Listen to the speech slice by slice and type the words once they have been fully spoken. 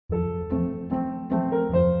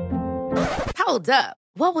Hold up.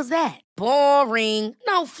 What was that? Boring.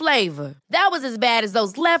 No flavor. That was as bad as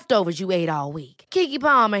those leftovers you ate all week. Keke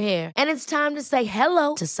Palmer here. And it's time to say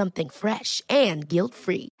hello to something fresh and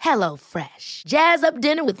guilt-free. Hello Fresh. Jazz up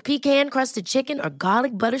dinner with pecan-crusted chicken or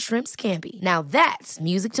garlic butter shrimp scampi. Now that's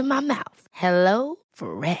music to my mouth. Hello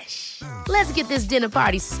Fresh. Let's get this dinner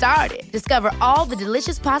party started. Discover all the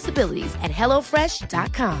delicious possibilities at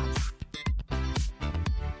hellofresh.com.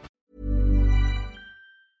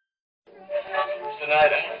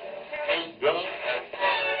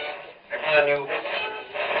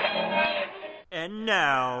 And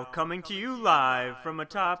now, coming to you live from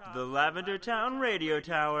atop the Lavender Town Radio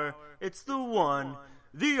Tower, it's the one,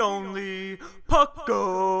 the only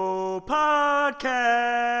Puckle Podcast!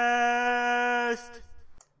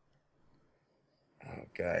 Oh,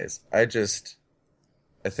 guys, I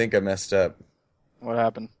think I messed up. What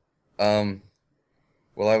happened?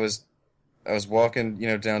 Well, I was walking,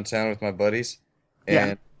 downtown with my buddies,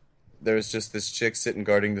 and there was just this chick sitting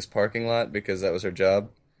guarding this parking lot because that was her job,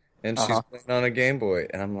 and she's playing on a Game Boy,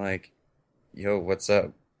 and I'm like, yo, what's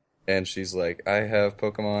up? And she's like, I have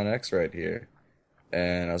Pokemon X right here.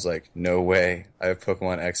 And I was like, no way, I have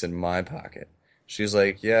Pokemon X in my pocket. She's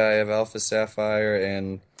like, yeah, I have Alpha Sapphire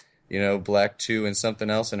and, Black 2 and something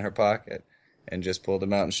else in her pocket. And just pulled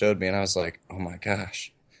them out and showed me, and I was like, oh my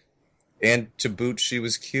gosh. And to boot, she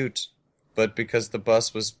was cute. But because the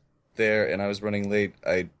bus was there and I was running late,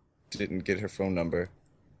 I didn't get her phone number.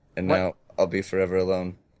 And now I'll be forever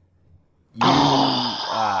alone. But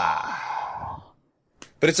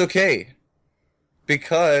it's okay.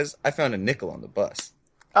 Because I found a nickel on the bus.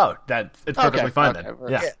 Oh, it's perfectly fine then.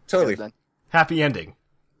 Yeah, totally. Then. Happy ending.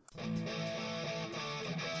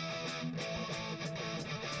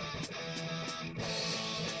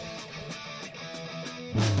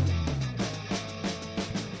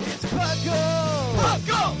 It's Puckle!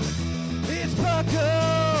 Puckle! It's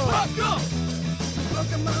Puckle! Puckle!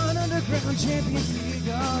 Pokemon Underground Champions League,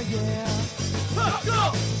 oh yeah!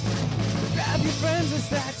 Puckle! Grab your friends, it's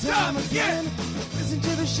that time again! Listen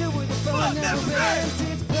to the show where the fun never ends!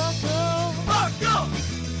 It's Puckle! Puckle!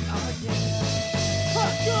 Oh yeah!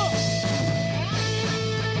 Puckle!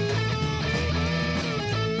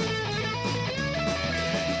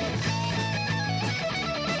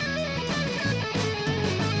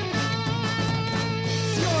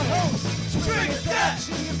 Drink that!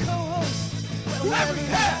 Your co-host, whoever you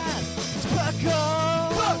have, it's Puckle!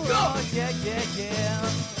 Puckle! Oh, yeah.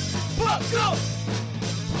 Puckle!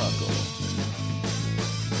 Puckle.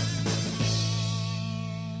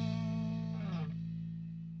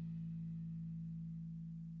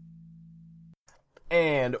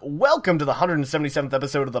 And welcome to the 177th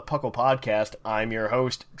episode of the Puckle Podcast. I'm your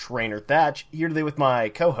host, Trainer Thatch, here today with my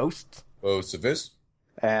co-hosts. Civis.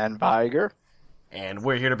 And Viger. And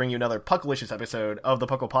we're here to bring you another Puckalicious episode of the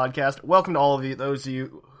Puckle Podcast. Welcome to all of those of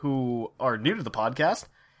you who are new to the podcast.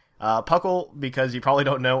 Puckle, because you probably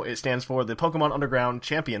don't know, it stands for the Pokemon Underground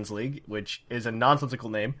Champions League, which is a nonsensical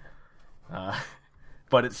name.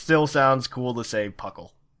 But it still sounds cool to say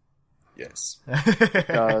Puckle. Yes. It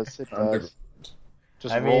does.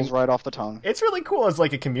 Just rolls right off the tongue. It's really cool as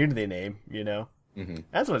like a community name, Mm-hmm.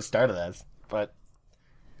 That's what it started as. But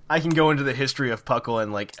I can go into the history of Puckle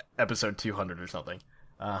in like episode 200 or something.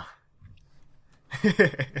 Yeah.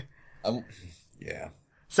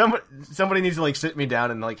 Somebody needs to like sit me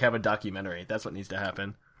down and like have a documentary. That's what needs to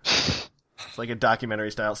happen. It's like a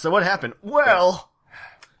documentary style. So what happened? Well,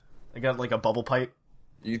 I got like a bubble pipe.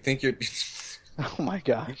 You think you're... Oh my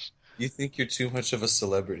gosh. You think you're too much of a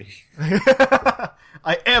celebrity.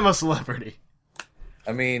 I am a celebrity.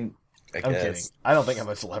 I mean, I'm kidding. I don't think I'm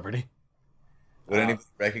a celebrity. Would anybody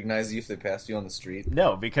recognize you if they passed you on the street?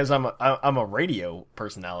 No, because I'm a radio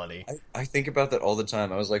personality. I think about that all the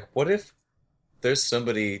time. I was like, what if there's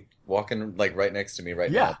somebody walking like right next to me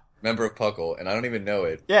right now, member of Puckle, and I don't even know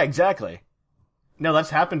it? Yeah, exactly. No, that's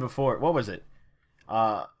happened before. What was it?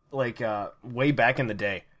 Way back in the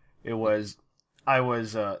day. This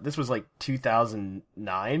was like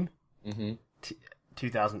 2009,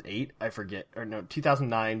 2008, I forget, or no,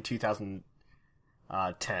 2009,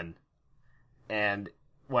 2010. And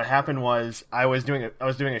what happened was I was doing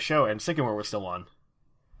a show and Sycamore was still on.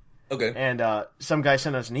 Okay. And some guy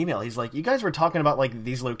sent us an email. He's like, "You guys were talking about like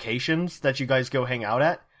these locations that you guys go hang out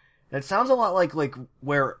at. And it sounds a lot like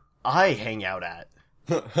where I hang out at."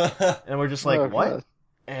 And we're just like, "What?" God.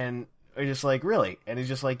 And we're just like, "Really?" And he's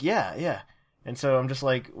just like, "Yeah." And so I'm just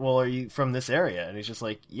like, "Well, are you from this area?" And he's just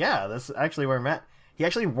like, "Yeah, that's actually where I'm at." He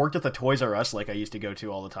actually worked at the Toys R Us like I used to go to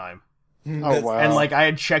all the time. Oh, wow. And like I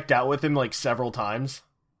had checked out with him like several times.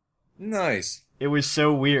 Nice. It was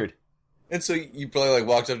so weird. And so you probably like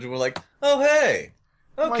walked up to him and were like, "Oh hey,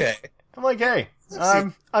 okay." I'm like, hey,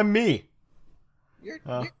 I'm me. You're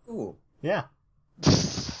cool. Yeah.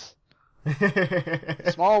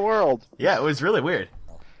 Small world. Yeah, it was really weird.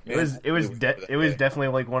 Man, It was definitely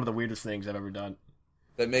like one of the weirdest things I've ever done.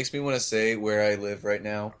 That makes me want to say where I live right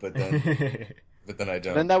now, but then I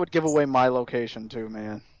don't. Then that would give away my location too,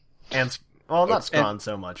 man. And not Scron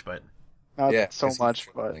so much, but Not so 'cause much,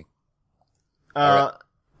 he's but funny.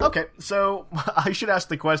 okay. So I should ask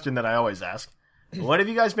the question that I always ask: what have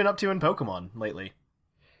you guys been up to in Pokemon lately?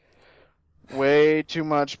 way too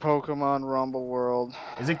much Pokemon Rumble World.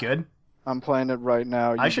 Is it good? I'm playing it right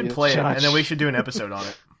now. I should play it, and then we should do an episode on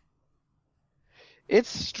it. It's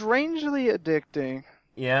strangely addicting.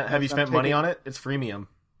 Yeah, have you spent money on it? It's freemium.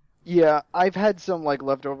 Yeah, I've had some like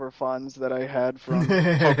leftover funds that I had from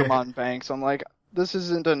Pokemon Bank, so I'm like, this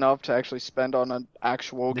isn't enough to actually spend on an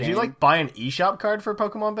actual game. Did you like buy an eShop card for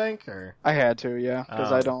Pokemon Bank, or? I had to, yeah,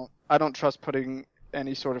 because Oh. I don't trust putting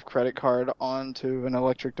any sort of credit card onto an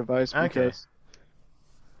electric device Okay. because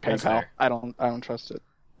That's PayPal. fair. I don't trust it.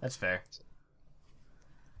 That's fair.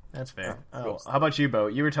 That's fair. Oh, how about you, Bo?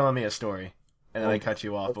 You were telling me a story, and then I cut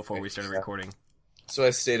you off before we started recording. So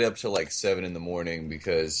I stayed up till like 7 in the morning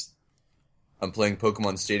because I'm playing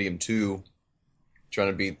Pokemon Stadium 2, trying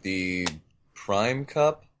to beat the Prime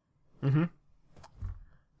Cup, Mm-hmm.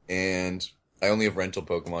 and I only have rental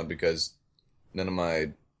Pokemon because none of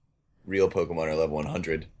my real Pokemon are level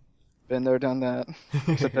 100. Been there, done that.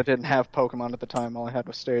 Except I didn't have Pokemon at the time. All I had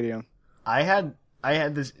was Stadium. I had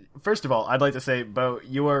this. First of all, I'd like to say, Bo,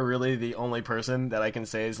 you are really the only person that I can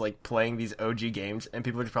say is like playing these OG games, and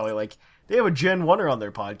people are probably like, they have a Gen 1er on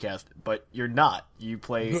their podcast, but you're not. You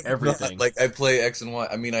play everything. Like, I play X and Y.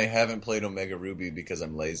 I mean, I haven't played Omega Ruby because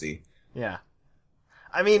I'm lazy. Yeah.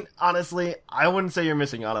 I mean, honestly, I wouldn't say you're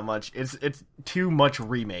missing out on much. It's too much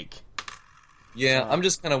remake. Yeah, I'm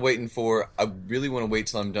just kind of waiting for... I really want to wait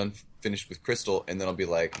till I'm finished with Crystal, and then I'll be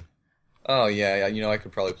like, oh, yeah, I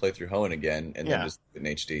could probably play through Hoenn again, and Yeah. then just do it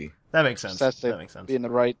in HD. That makes sense. Just has That to makes sense. be in the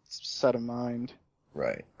right set of mind.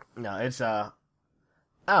 Right. No, it's I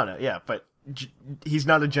don't know. Yeah, but he's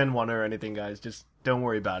not a Gen 1 or anything, guys. Just don't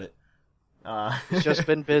worry about it. He's just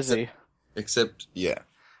been busy. Except, yeah.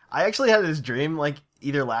 I actually had this dream, like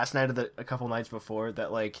either last night or a couple nights before,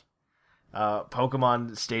 that like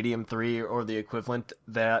Pokemon Stadium 3 or the equivalent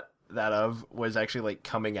that of was actually like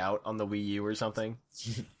coming out on the Wii U or something.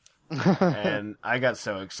 And I got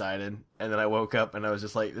so excited, and then I woke up and I was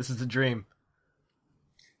just like, "This is a dream."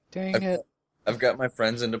 Dang it. I've got my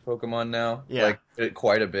friends into Pokemon now, Yeah. like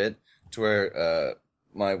quite a bit, to where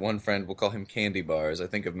my one friend, we'll call him Candy Bars. I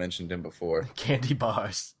think I've mentioned him before. Candy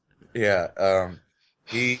bars. Yeah,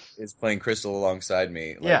 he is playing Crystal alongside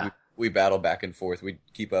me. Like, Yeah. we battle back and forth. We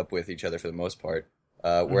keep up with each other for the most part.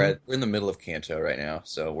 We're in the middle of Kanto right now,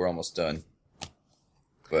 so we're almost done.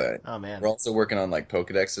 But Oh man. we're also working on like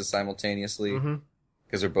Pokedexes simultaneously Mm-hmm.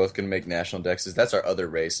 because we're both going to make national dexes. That's our other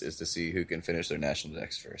race, is to see who can finish their national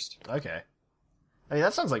dex first. Okay. I mean,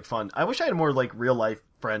 that sounds like fun. I wish I had more like real life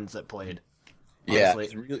friends that played. Yeah,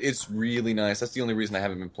 Honestly. it's really nice. That's the only reason I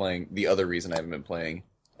haven't been playing. The other reason I haven't been playing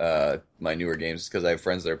my newer games is because I have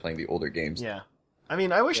friends that are playing the older games. Yeah. I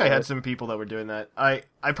mean, I wish I had some people that were doing that. I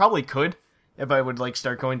probably could if I would like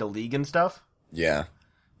start going to League and stuff. Yeah.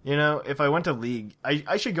 You know, if I went to League,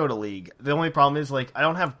 I should go to League. The only problem is like I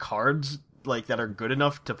don't have cards like that are good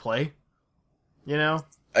enough to play. You know?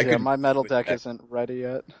 My metal deck is. isn't ready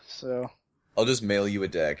yet, so... I'll just mail you a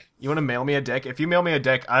deck. You want to mail me a deck? If you mail me a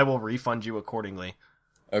deck, I will refund you accordingly.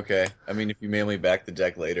 Okay. I mean, if you mail me back the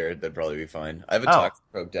deck later, that'd probably be fine. I have a Oh.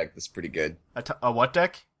 Toxicroak deck that's pretty good. A what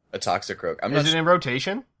deck? A Toxicroak. I'm Is not it in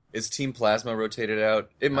rotation? It's Team Plasma rotated out.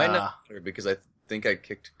 It might Ah. not matter because I think I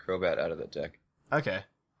kicked Crobat out of that deck. Okay.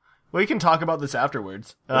 We can talk about this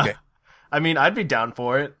afterwards. Okay. I mean, I'd be down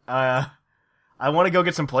for it. I want to go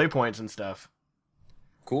get some play points and stuff.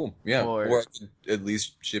 Cool. Yeah. Or- Or I could at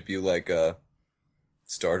least ship you like a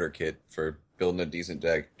starter kit for building a decent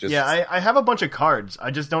deck. Just Yeah, I have a bunch of cards.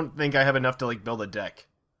 I just don't think I have enough to like build a deck.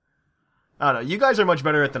 I don't know. You guys are much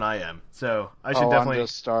better at it than I am, so I should definitely. I'm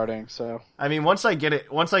just starting, so... I mean, once I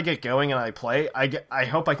get going and I play, I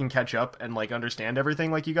hope I can catch up and like understand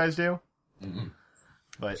everything like you guys do. Mhm.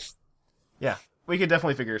 But yeah, we could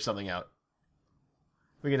definitely figure something out.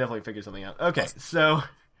 Okay, so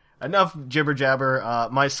enough jibber jabber.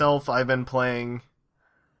 Myself, I've been playing.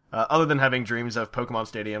 Other than having dreams of Pokemon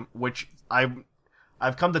Stadium, which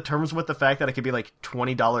I've come to terms with the fact that it could be like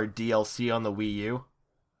 $20 DLC on the Wii U.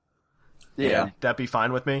 Yeah. And that'd be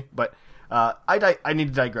fine with me. But I need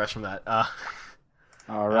to digress from that.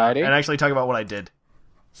 Alrighty. And actually talk about what I did.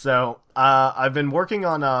 So, I've been working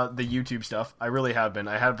on the YouTube stuff. I really have been.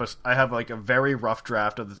 I have like a very rough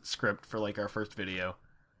draft of the script for like our first video,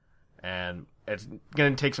 and it's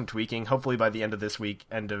gonna take some tweaking. Hopefully by the end of this week,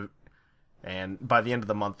 and by the end of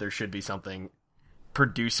the month, there should be something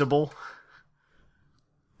producible.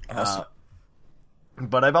 Awesome.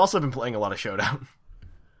 But I've also been playing a lot of Showdown.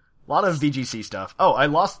 A lot of VGC stuff. Oh, I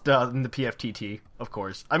lost in the PFTT, of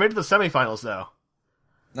course. I made it to the semifinals, though.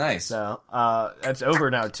 Nice. So, that's over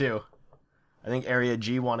now, too. I think Area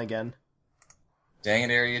G won again. Dang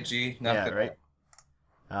it, Area G. Not Yeah, good.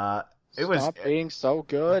 right? It was... Stop being so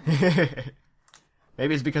good.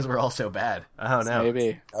 Maybe it's because we're all so bad. I don't know.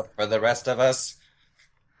 Maybe. Up for the rest of us.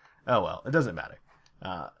 Oh, well, it doesn't matter.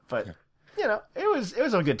 But... You know, it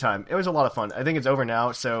was a good time. It was a lot of fun. I think it's over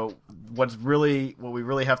now, so what we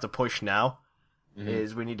really have to push now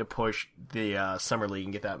is we need to push the Summer League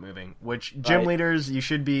and get that moving. Which, gym leaders, you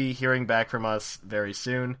should be hearing back from us very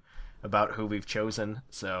soon about who we've chosen,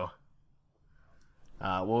 so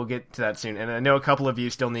we'll get to that soon. And I know a couple of you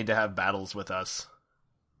still need to have battles with us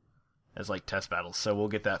as, like, test battles, so we'll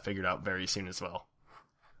get that figured out very soon as well.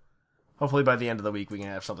 Hopefully by the end of the week we can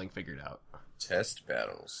have something figured out. Test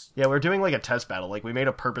battles. Yeah, we're doing like a test battle. Like we made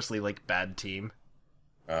a purposely like bad team.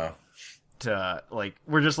 Oh. To like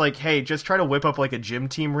we're just like, hey, just try to whip up like a gym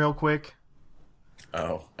team real quick.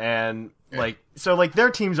 Oh. And like so like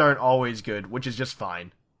their teams aren't always good, which is just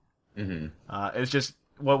fine. Mm-hmm. It's just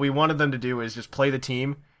what we wanted them to do is just play the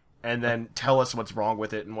team and then tell us what's wrong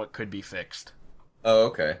with it and what could be fixed. Oh,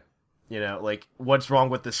 okay. You know, like what's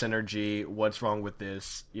wrong with the synergy, what's wrong with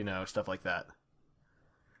this, you know, stuff like that.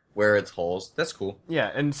 Where it's holes. That's cool.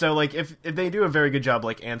 Yeah, and so, like, if they do a very good job,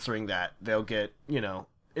 like, answering that, they'll get, you know,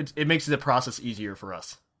 it makes the process easier for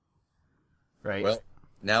us. Right? Well,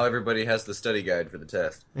 now everybody has the study guide for the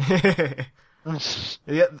test.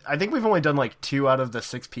 Yeah, I think we've only done, like, 2 out of the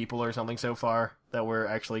 6 people or something so far that we're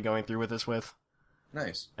actually going through with this with.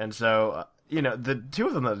 Nice. And so, you know, the 2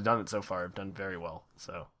 of them that have done it so far have done very well,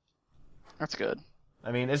 so. That's good.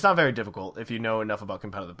 I mean, it's not very difficult if you know enough about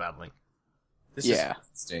competitive battling. This is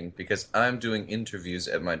interesting because I'm doing interviews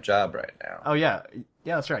at my job right now. Oh, yeah.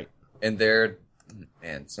 Yeah, that's right. And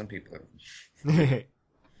man, some people are...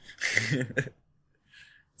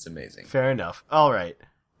 It's amazing. Fair enough. All right.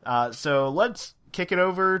 So let's kick it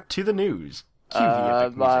over to the news. Cue the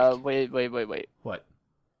epic music. Wait. What?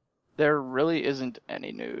 There really isn't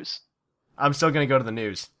any news. I'm still going to go to the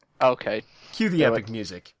news. Okay. Cue the epic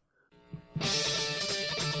music.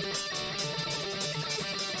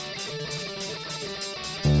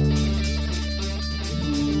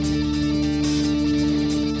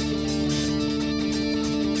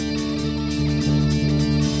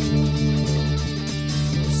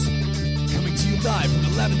 Live from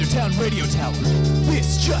the Lavender Town Radio Tower.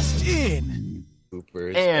 This just in.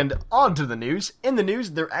 Hoopers. And on to the news. In the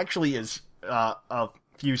news, there actually is a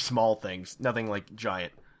few small things. Nothing like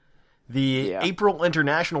giant. The April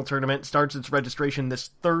International Tournament starts its registration this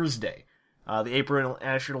Thursday. The April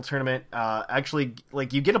International Tournament, actually,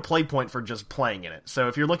 like, you get a play point for just playing in it. So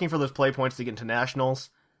if you're looking for those play points to get into Nationals,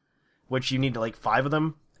 which you need, like, 5 of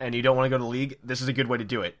them, and you don't want to go to League, this is a good way to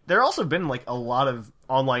do it. There have also been, like, a lot of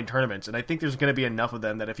online tournaments, and I think there's going to be enough of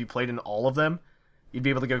them that if you played in all of them, you'd be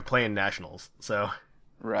able to go play in Nationals, so...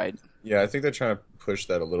 Right. Yeah, I think they're trying to push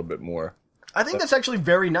that a little bit more. I think that's actually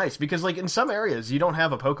very nice, because, like, in some areas, you don't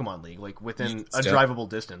have a Pokemon League, like, within a drivable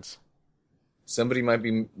distance. Somebody might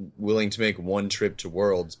be willing to make one trip to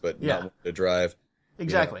Worlds, but not want to drive...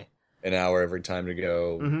 Exactly. An hour every time to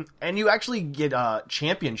go. Mm-hmm. And you actually get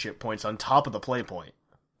championship points on top of the play point.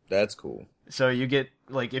 That's cool. So you get,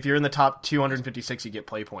 like, if you're in the top 256, you get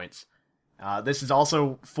play points. This is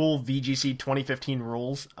also full VGC 2015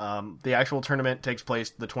 rules. The actual tournament takes place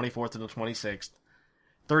the 24th to the 26th.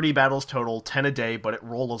 30 battles total, 10 a day, but it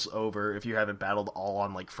rolls over if you haven't battled all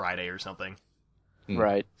on, like, Friday or something.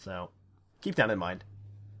 Right. So, keep that in mind.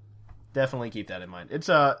 Definitely keep that in mind. It's,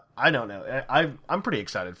 I don't know. I'm pretty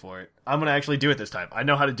excited for it. I'm going to actually do it this time. I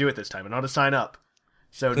know how to do it this time. I know how to sign up.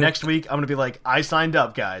 So next week, I'm going to be like, I signed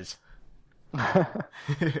up, guys. You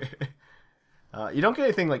don't get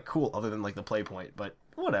anything, like, cool other than, like, the play point, but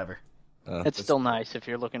whatever. It's still nice if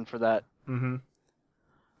you're looking for that. Mm-hmm.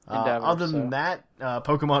 Endeavor, other than that,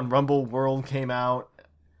 Pokemon Rumble World came out.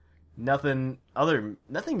 Nothing,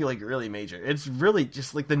 like, really major. It's really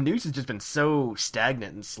just, like, the news has just been so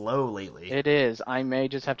stagnant and slow lately. It is. I may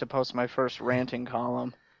just have to post my first ranting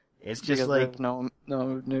column. It's just, like... no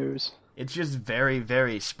news. It's just very,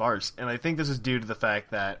 very sparse, and I think this is due to the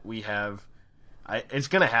fact that we have... it's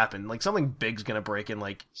gonna happen. Like, something big's gonna break in,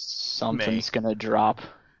 like, Something's May. gonna drop.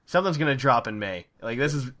 Something's gonna drop in May. Like,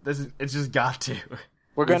 this is it's just got to.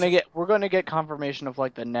 We're gonna get confirmation of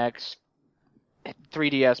like the next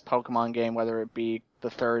 3DS Pokemon game, whether it be the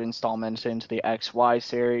third installment into the XY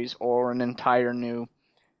series or an entire new.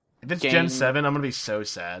 If it's game. Gen 7, I'm gonna be so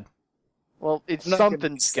sad. Well, it's I'm not gonna be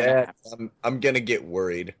something's gonna sad. happen. I'm gonna get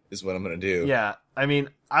worried. Is what I'm gonna do. Yeah, I mean,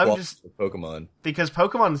 I'm Well, just Pokemon. because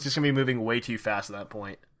Pokemon is just gonna be moving way too fast at that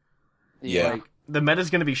point. Yeah. Like the meta's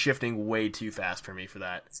gonna be shifting way too fast for me for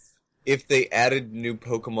that. If they added new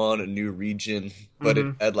Pokemon, a new region, but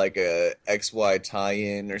it had like a XY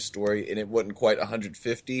tie-in or story, and it wasn't quite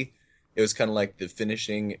 150, it was kind of like the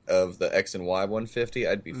finishing of the X and Y 150,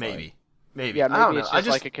 I'd be fine. Maybe. Yeah, I don't maybe know. it's I just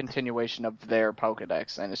like a continuation of their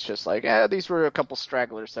Pokedex, and it's just like, these were a couple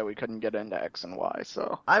stragglers that we couldn't get into X and Y,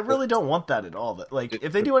 so... I really don't want that at all. Like,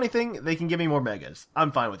 if they do anything, they can give me more Megas.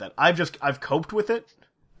 I'm fine with that. I've coped with it.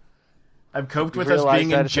 I've coped with us being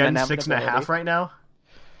in Gen 6.5 right now.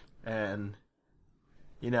 And,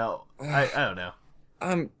 you know, I don't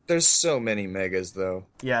know. There's so many Megas, though.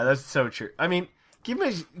 Yeah, that's so true. I mean, give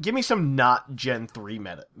me some not Gen 3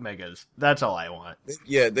 Megas. That's all I want.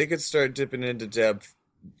 Yeah, they could start dipping into Gen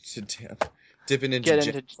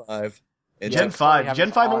 5. And Gen 5. have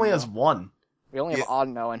Gen 5 only Audino. has one. We only have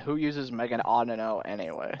Audino, and who uses Mega Audino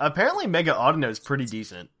anyway? Apparently, Mega Audino is pretty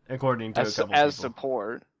decent, according to a couple as people.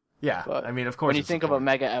 support. Yeah, But I mean, of course. When you it's think of a support.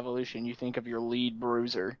 Mega Evolution, you think of your lead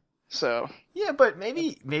bruiser. So Yeah, but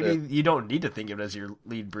maybe you don't need to think of it as your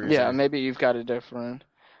lead bruiser. yeah, maybe you've got a different.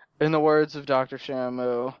 In the words of Dr.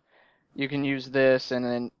 Shamu, you can use this, and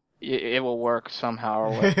then it will work somehow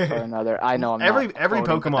or another. I know I'm every not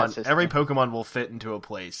quoting, but that's his every thing. Pokemon will fit into a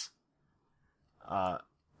place. Whether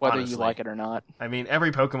honestly. you like it or not. I mean,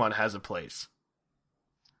 every Pokemon has a place.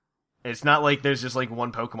 It's not like there's just like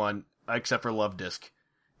one Pokemon, except for Love Disc,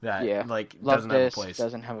 that like doesn't have a place.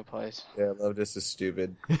 Doesn't have a place. Yeah, Lotus is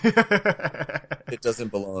stupid. It doesn't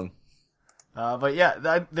belong. But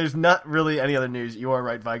yeah, there's not really any other news. You are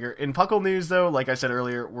right, Viger. In Puckle news, though, like I said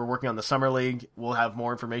earlier, we're working on the Summer League. We'll have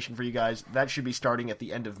more information for you guys. That should be starting at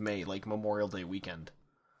the end of May, like Memorial Day weekend.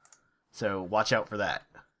 So watch out for that.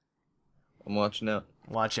 I'm watching out.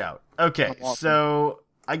 Watch out. Okay, so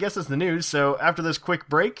I guess that's the news. So after this quick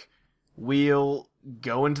break, we'll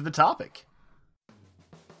go into the topic.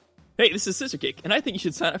 Hey, this is Sistercake, and I think you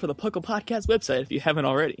should sign up for the Puckle Podcast website if you haven't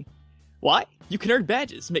already. Why? You can earn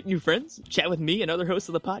badges, make new friends, chat with me and other hosts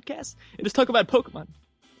of the podcast, and just talk about Pokemon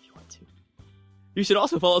if you want to. You should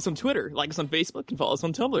also follow us on Twitter, like us on Facebook, and follow us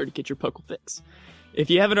on Tumblr to get your Puckle fix. If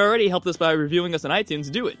you haven't already helped us by reviewing us on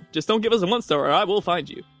iTunes, do it. Just don't give us a 1-star or I will find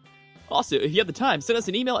you. Also, if you have the time, send us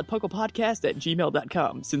an email at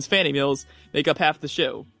pucklepodcast@gmail.com, since fan emails make up half the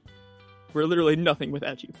show. We're literally nothing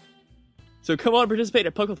without you. So come on and participate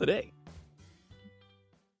at Puckle today.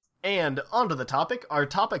 And onto the topic. Our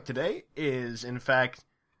topic today is, in fact,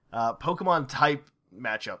 Pokemon type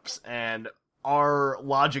matchups and our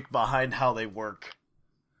logic behind how they work.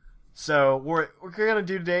 So what we're going to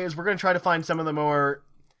do today is we're going to try to find some of the more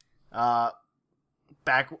hard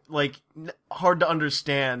to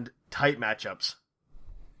understand type matchups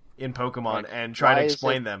in Pokemon and try to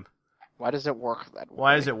explain them. Why does it work that way?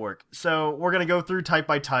 Why does it work? So we're going to go through type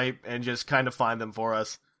by type and just kind of find them for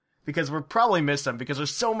us. Because we'll probably miss them, because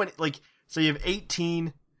there's so many, so you have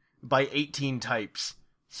 18 by 18 types.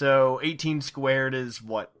 So 18 squared is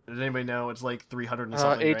what? Does anybody know? It's like 300 and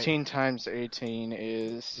something, 18 right? times 18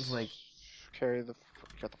 is... It's like... You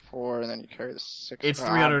got the 4, and then you carry the 6. It's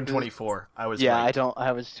 324. I was right.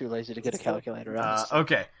 I was too lazy to get a calculator out.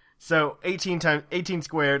 Okay. So 18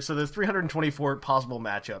 squared, so there's 324 possible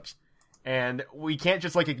matchups. And we can't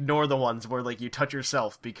just, ignore the ones where, you touch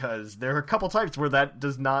yourself, because there are a couple types where that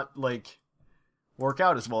does not, work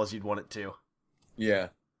out as well as you'd want it to. Yeah.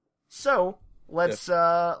 So, let's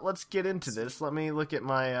get into this. Let me look at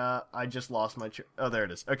my, I just lost my, oh, there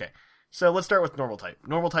it is. Okay. So, let's start with normal type.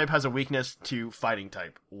 Normal type has a weakness to fighting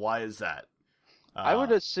type. Why is that? I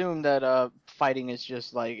would assume that, fighting is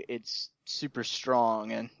just, it's super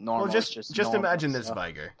strong, and normal is just normal, imagine this, so.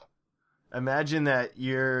 Viger. Imagine that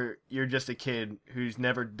you're just a kid who's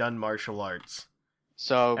never done martial arts.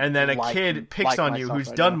 So, and then a kid picks on you who's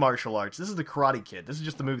done now. martial arts. This is the Karate Kid. This is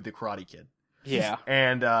just the movie The Karate Kid. Yeah.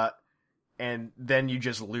 And then you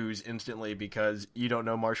just lose instantly because you don't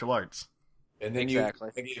know martial arts. And then you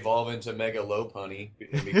evolve into Mega Lopunny.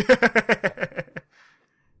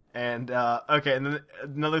 And okay, and then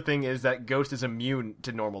another thing is that Ghost is immune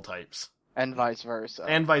to normal types. And vice versa.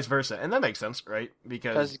 And that makes sense, right?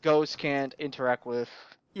 Because ghosts can't interact with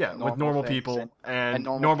normal people, and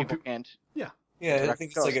normal people can't. Yeah, I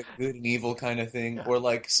think it's like a good and evil kind of thing, or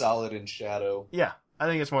like Solid and Shadow. Yeah, I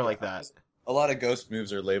think it's more like that. A lot of ghost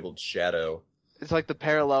moves are labeled Shadow, It's like the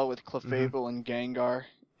parallel with Clefable and Gengar,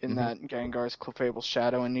 in that Gengar's Clefable's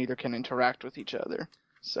shadow, and neither can interact with each other.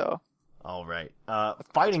 So. All right.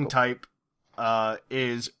 Fighting type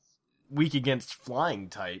is weak against flying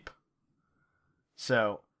type.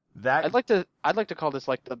 So that I'd like to call this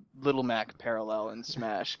like the Little Mac parallel in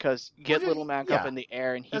Smash, because you get Little Mac up in the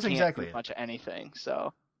air and he can't do much of anything.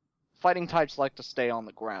 So fighting types like to stay on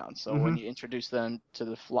the ground. So when you introduce them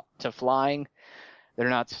to flying, they're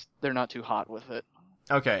not too hot with it.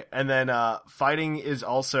 Okay, and then fighting is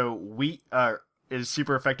also is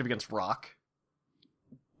super effective against rock.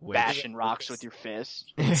 Bashing rocks with your fists,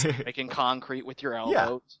 making concrete with your elbows.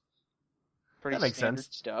 Yeah. Pretty that makes standard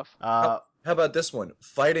sense. stuff. How about this one?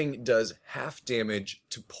 Fighting does half damage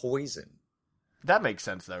to poison. That makes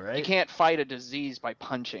sense, though, right? You can't fight a disease by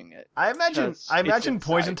punching it. I imagine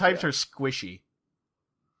poison inside, types are squishy.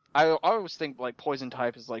 I always think like poison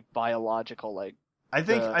type is like biological, like I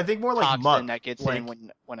think more like toxin muck that gets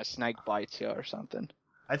in when a snake bites you or something.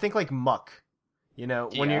 I think like muck. You know,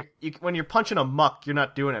 when you're punching a muck, you're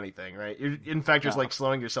not doing anything, right? You're in fact just like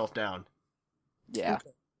slowing yourself down. Yeah.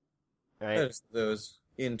 Okay. Right. Those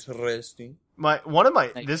interesting.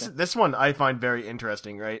 This one I find very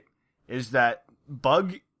interesting, right? Is that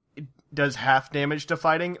Bug does half damage to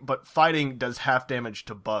fighting, but fighting does half damage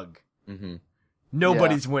to Bug. Mm-hmm.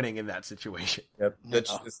 Nobody's winning in that situation. Yep.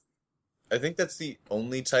 I think that's the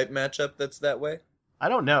only type matchup that's that way. I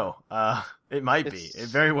don't know. It might be. It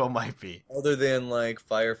very well might be. Other than like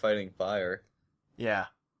fire fighting fire. Yeah.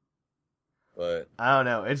 But I don't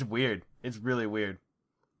know. It's weird. It's really weird.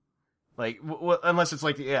 Like, unless it's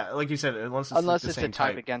like, like you said, unless it's like the same a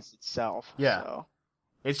type against itself. Yeah. So.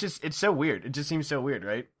 It's so weird. It just seems so weird,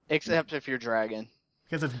 right? Except if you're dragon.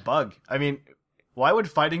 Because it's Bug. I mean, why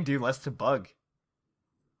would fighting do less to Bug?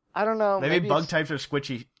 I don't know. Maybe Bug types are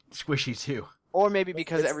squishy too. Or maybe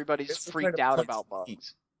because everybody's freaked out about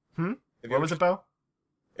bugs. What was it, Bo?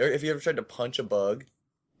 If you ever tried to punch a bug,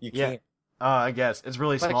 you can't. I guess. It's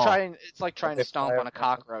really small. It's like trying to stomp on a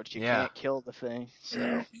cockroach. You can't kill the thing.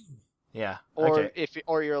 So. Yeah. Or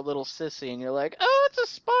or you're a little sissy and you're like, oh, it's a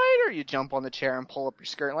spider. You jump on the chair and pull up your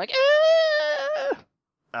skirt and like, ah!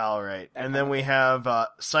 All right. And then we have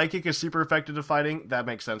Psychic is super effective to fighting. That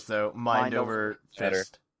makes sense, though. Mind over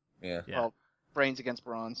fist. Yeah. Well, brains against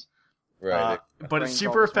bronze. Right. But it's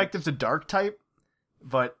super effective to Dark type.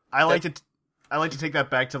 But I like to take that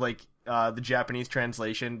back to like the Japanese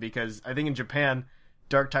translation, because I think in Japan,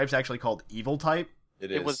 Dark type's actually called Evil type.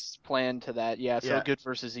 It was planned to that, yeah. So good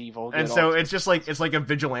versus evil. And so it's just like a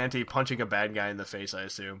vigilante punching a bad guy in the face, I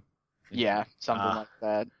assume. Yeah, something like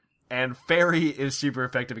that. And Fairy is super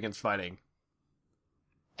effective against fighting.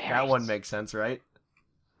 That one makes sense, right?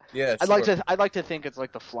 Yeah, I'd like to think it's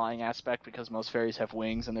like the flying aspect, because most fairies have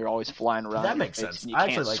wings and they're always flying around. That makes sense. You I can't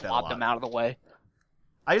actually like that a swap lot. them out of the way.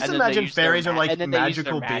 I just imagine fairies are like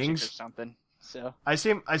magical magic beings or something. So I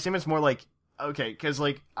assume it's more like, okay, because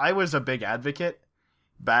like I was a big advocate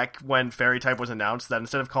back when fairy type was announced that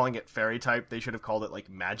instead of calling it fairy type, they should have called it like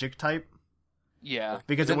magic type. Yeah,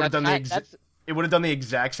 because it would have done the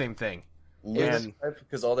exact same thing.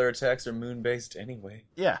 Because all their attacks are moon based anyway.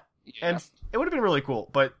 Yeah. And it would have been really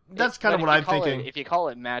cool, but that's kind of what I'm thinking. If you call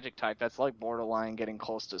it magic type, that's like borderline getting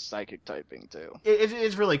close to psychic typing too.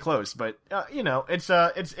 It's really close, but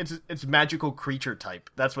it's magical creature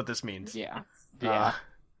type. That's what this means. Yeah.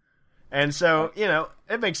 And so,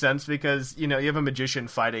 it makes sense because, you have a magician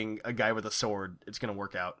fighting a guy with a sword. It's going to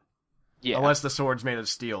work out. Yeah. Unless the sword's made of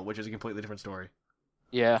steel, which is a completely different story.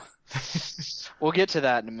 Yeah. We'll get to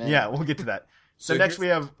that in a minute. Yeah, we'll get to that. So next we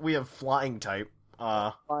have flying type.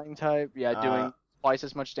 Flying type, doing twice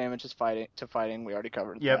as much damage as fighting. We already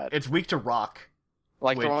covered that. Yeah, it's weak to rock.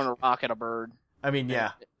 Like throwing a rock at a bird. I mean,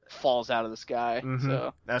 yeah. It falls out of the sky. Mm-hmm.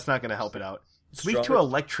 So that's not going to help it out. It's weak to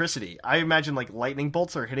electricity. I imagine like lightning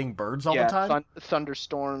bolts are hitting birds all the time.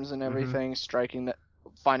 Thunderstorms and everything,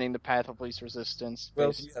 finding the path of least resistance.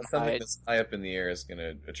 Well, something that's high up in the air is going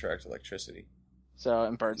to attract electricity. So,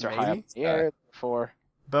 and birds are high up in the air, therefore.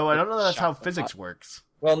 Bo, I don't know that's how physics works.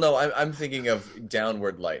 Well, no, I'm thinking of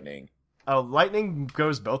downward lightning. Oh, lightning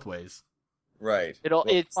goes both ways. Right.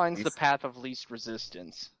 It finds the path of least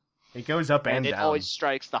resistance. It goes up and down. It always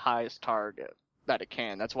strikes the highest target that it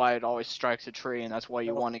can. That's why it always strikes a tree, and that's why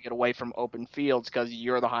you want to get away from open fields, because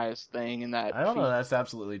you're the highest thing in that. I don't know. That's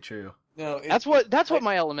absolutely true. No, that's what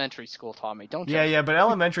my elementary school taught me. Don't you? Yeah, but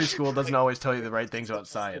elementary school doesn't always tell you the right things about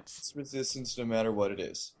science. It's resistance no matter what it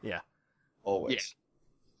is. Yeah. Always.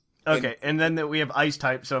 Yeah. Okay, and then we have ice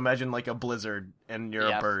type, so imagine like a blizzard and you're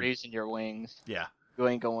a bird. Freezing your wings. Yeah. You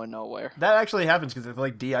ain't going nowhere. That actually happens because it's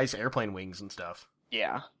like de-ice airplane wings and stuff.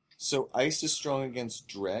 Yeah. So ice is strong against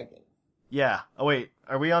dragon. Yeah. Oh wait,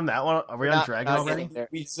 are we on that one? Are we on Dragon already?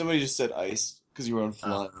 Somebody just said ice because you were on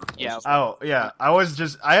flying. Yeah. Oh yeah.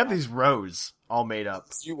 I have these rows all made up.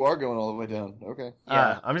 You are going all the way down. Okay.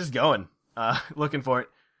 Yeah. I'm just going. Looking for it.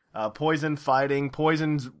 Poison, fighting,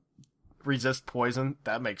 poisons resist poison.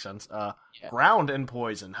 That makes sense. Ground and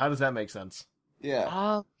poison. How does that make sense?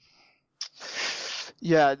 Yeah.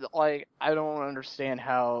 Yeah, like, I don't understand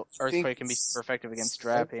how Earthquake can be super effective against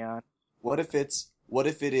Drapion. What if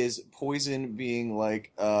it is poison being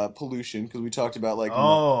like pollution? Because we talked about like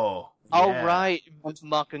Right,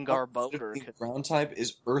 Muck and Garbodor. Ground type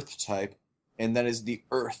is Earth type, and that is the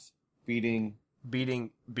Earth beating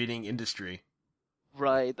industry.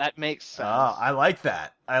 Right, that makes sense. I like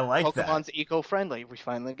that. Pokemon's eco-friendly. We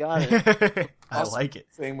finally got it. I like it.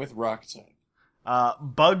 Same with Rock type.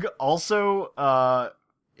 Bug also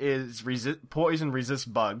is poison resists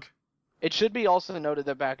bug. It should be also noted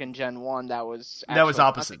that back in Gen 1, that was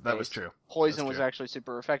opposite. That was true. Poison was actually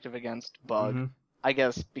super effective against bug. Mm-hmm. I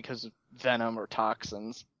guess because of venom or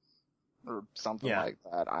toxins or something like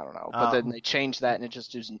that. I don't know. But then they changed that and it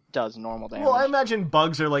just does normal damage. Well, I imagine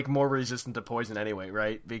bugs are like more resistant to poison anyway,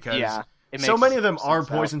 right? Because so many of them are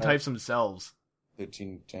poison types themselves. They're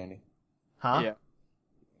teeny tiny. Huh? Yeah.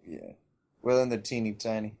 Yeah. Well, then they're teeny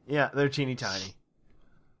tiny. Yeah, they're teeny tiny.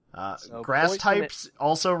 So grass types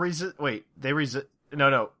also resist. Wait, they resist.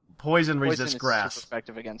 No. Poison resists grass. Super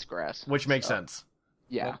effective against grass, which makes sense.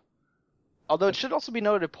 Yeah. Although it should also be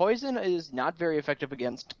noted, poison is not very effective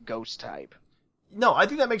against ghost type. No, I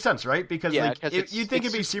think that makes sense, right? Because you'd think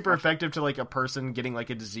it'd be super effective to like a person getting like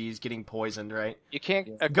a disease, getting poisoned, right? You can't.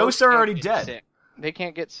 Ghosts are already dead. Sick. They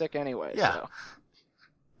can't get sick anyway. Yeah. So.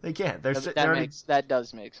 They can't. That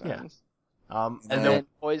does make sense. Yeah. And then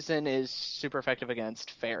poison is super effective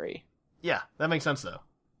against fairy. Yeah, that makes sense though.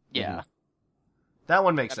 Yeah. Mm-hmm. That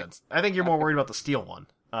one makes sense. I think you're more worried about the steel one.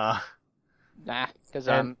 Nah, because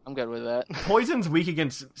I'm good with that. Poison's weak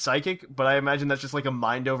against psychic, but I imagine that's just like a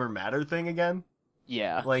mind over matter thing again.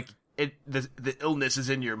 Yeah. Like the illness is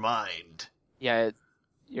in your mind. Yeah,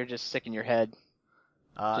 you're just sick in your head.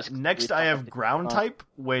 Next, I have ground type,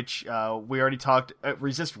 which we already talked.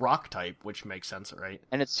 Resist rock type, which makes sense, right?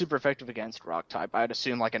 And it's super effective against rock type. I'd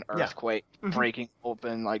assume like an earthquake breaking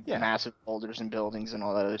open like massive boulders and buildings and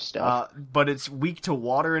all that other stuff. But it's weak to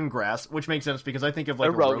water and grass, which makes sense because I think of like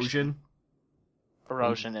erosion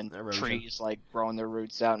and trees like growing their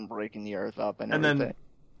roots out and breaking the earth up and everything. Then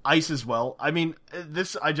ice as well. I mean,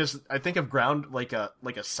 I think of ground like a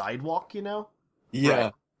sidewalk, you know? Yeah.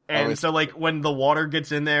 Right. And so, like, when the water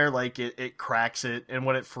gets in there, like, it cracks it, and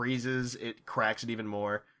when it freezes, it cracks it even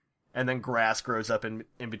more. And then grass grows up in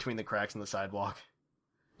between the cracks in the sidewalk.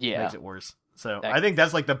 Yeah. Makes it worse. So, I think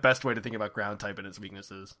that's, like, the best way to think about ground type and its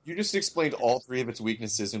weaknesses. You just explained all three of its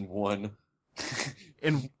weaknesses in one.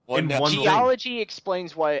 in one Geology thing.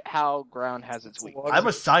 Explains how ground has its weaknesses. I'm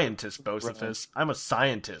a scientist, Bocephus. I'm a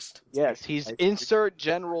scientist. Yes, he's insert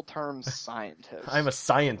general term scientist. I'm a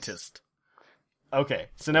scientist. Okay,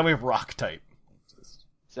 so now we have rock type.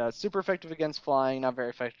 So it's super effective against flying, not very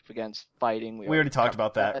effective against fighting. We already talked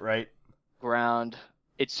about that, right? Ground.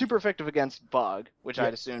 It's super effective against bug, which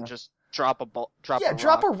I'd assume just drop a rock.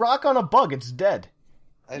 Drop a rock on a bug, it's dead.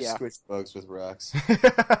 I switched bugs with rocks.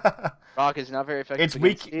 Rock is not very effective. It's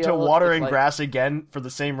weak to water and grass again for the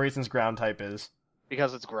same reasons ground type is.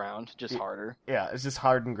 Because it's ground, just harder. Yeah, it's just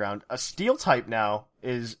hardened ground. A steel type now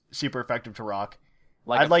is super effective to rock.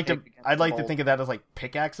 Like I'd like to think of that as like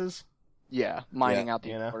pickaxes. Yeah, mining out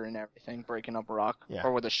the water and everything, breaking up rock,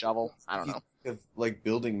 or with a shovel. I don't know. If, like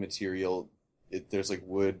building material, there's like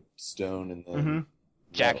wood, stone, and then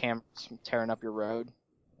jackhammers tearing up your road.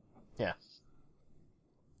 Yeah.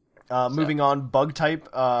 Moving on, bug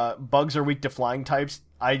type. Bugs are weak to flying types.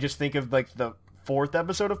 I just think of like the 4th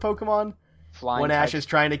episode of Pokemon when Ash is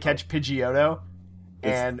trying to catch Pidgeotto.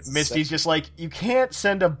 And Misty's just like, you can't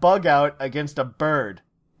send a bug out against a bird.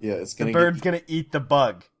 Yeah, the bird's gonna eat the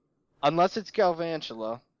bug. Unless it's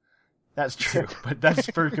Galvantula. That's true, but that's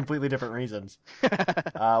for completely different reasons.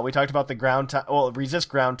 We talked about the ground type. Well, resist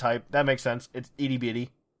ground type. That makes sense. It's itty bitty.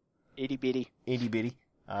 Itty bitty. Itty bitty.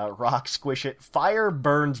 Rock, squish it. Fire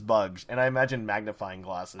burns bugs, and I imagine magnifying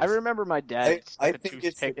glasses. I remember my dad. I think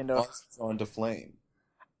it's onto flame.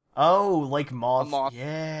 Oh, like moth. A moth.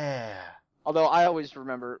 Yeah. Although I always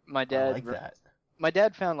remember my dad. I like that. My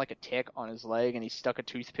dad found like a tick on his leg, and he stuck a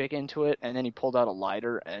toothpick into it, and then he pulled out a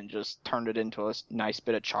lighter and just turned it into a nice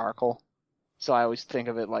bit of charcoal. So I always think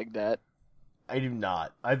of it like that. I do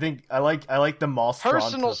not. I think I like the moth.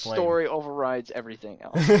 Personal story overrides everything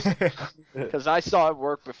else because I saw it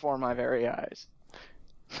work before my very eyes.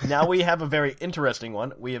 Now we have a very interesting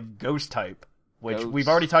one. We have ghost type, Which Ghost. we've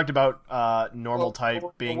already talked about normal type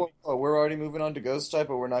being... We're already moving on to ghost type,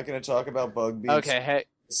 but we're not going to talk about bug being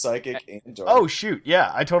psychic and dark. Oh, shoot,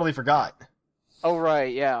 yeah, I totally forgot. Oh,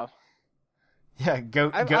 right, yeah. Yeah,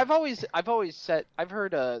 I've always said, I've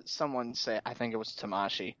heard someone say, I think it was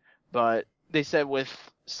Tamashi, but they said with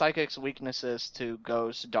psychic's weaknesses to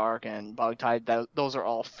ghost, dark, and bug type, those are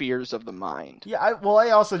all fears of the mind. Yeah, I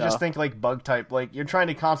also just think, like, bug type, like, you're trying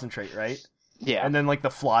to concentrate, right? Yeah. And then, like, the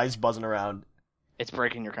flies buzzing around. It's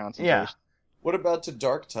breaking your concentration. Yeah. What about to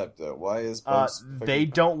dark type, though? Why is bugs... They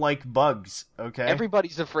don't like bugs, okay?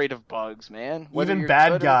 Everybody's afraid of bugs, man. Even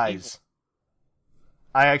bad guys.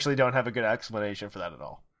 I actually don't have a good explanation for that at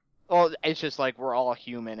all. Well, it's just like we're all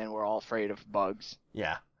human and we're all afraid of bugs.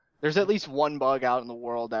 Yeah. There's at least one bug out in the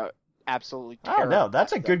world that absolutely terrifies. Oh, no,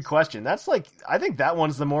 that's a good question. That's like, I think that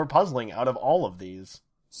one's the more puzzling out of all of these.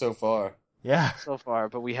 So far. Yeah. So far,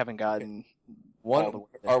 but we haven't gotten...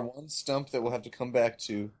 Our one stump that we'll have to come back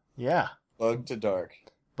to. Yeah. Bug to dark.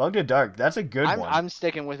 Bug to dark. That's a good one. I'm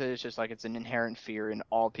sticking with it. It's just like it's an inherent fear in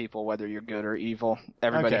all people, whether you're good or evil.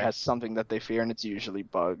 Everybody has something that they fear, and it's usually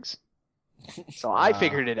bugs. So I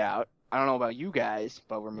figured it out. I don't know about you guys,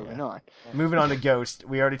 but we're moving on. Moving on to ghost.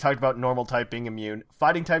 We already talked about normal type being immune.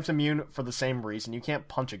 Fighting type's immune for the same reason. You can't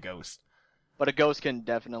punch a ghost. But a ghost can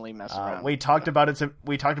definitely mess around. We talked about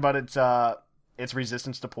its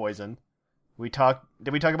resistance to poison.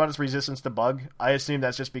 Did we talk about its resistance to bug? I assume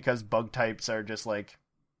that's just because bug types are just like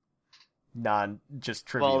just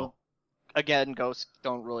trivial. Well, again, ghosts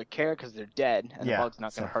don't really care because they're dead, and the bug's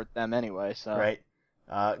not going to hurt them anyway. So right.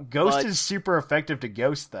 Ghost is super effective to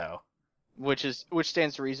ghost though. Which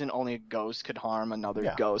stands to reason only a ghost could harm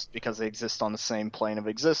another ghost because they exist on the same plane of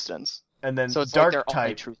existence. And then so it's dark like their type.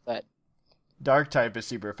 only true threat. Dark type is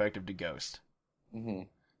super effective to ghost. Mm-hmm.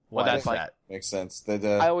 Why is that? Makes sense.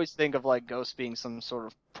 I always think of like ghosts being some sort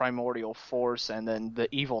of primordial force, and then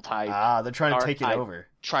the evil type. They're trying to take it over.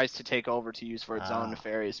 Tries to take over to use for its own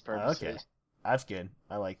nefarious purposes. Okay, that's good.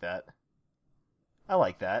 I like that.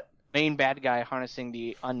 Main bad guy harnessing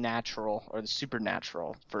the unnatural or the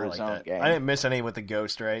supernatural for his own game. I didn't miss any with the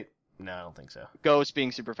ghost, right? No, I don't think so. Ghost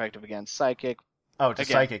being super effective against psychic. Oh, it's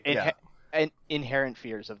psychic, yeah. And inherent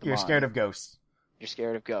fears of the mind. You're scared of ghosts. You're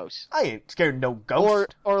scared of ghosts. I ain't scared of no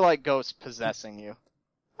ghost. Or like ghosts possessing you.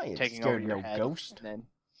 I ain't taking scared over of your no head, ghost. And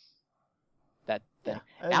then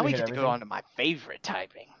now we get to go on to my favorite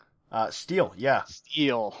typing. Steel, yeah.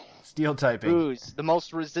 Steel typing. Ooze, the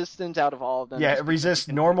most resistant out of all of them. Yeah, it resists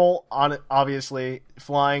normal, obviously.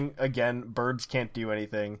 Flying, again, birds can't do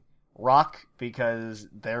anything. Rock, because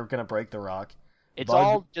they're going to break the rock. It's Bug,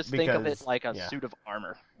 all, just think of it like a suit of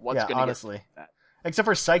armor. What's going to honestly. Get that? Except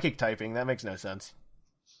for psychic typing, that makes no sense.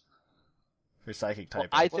 For psychic typing.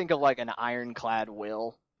 I think of like an ironclad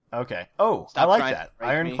will. Okay. Oh, I like that.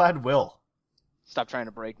 Ironclad will. Stop trying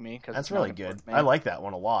to break me. That's really good. I like that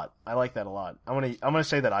one a lot. I like that a lot. I'm gonna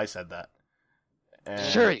say that I said that.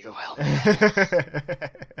 Sure you will.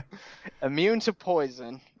 Immune to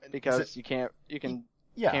poison because you can't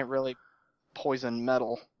really poison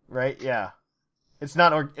metal. Right? Yeah. It's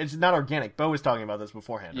not organic. Bo was talking about this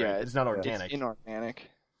beforehand. Yeah, right? It's not organic. It's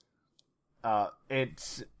inorganic.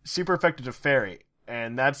 It's super effective to fairy,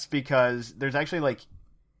 and that's because there's actually like,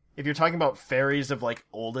 if you're talking about fairies of like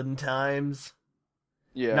olden times,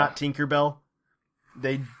 not Tinkerbell,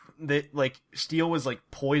 they like steel was like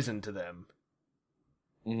poison to them.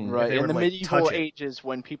 Mm-hmm. Right, in the medieval ages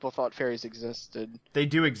when people thought fairies existed. They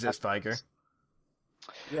do exist, Viger.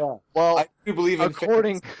 Yeah. Well, I do believe in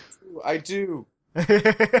fairies. I do.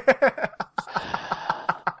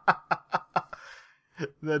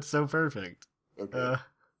 That's so perfect. Okay.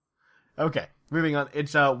 Okay, moving on.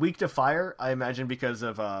 It's weak to fire, I imagine, because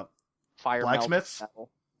of fire blacksmiths.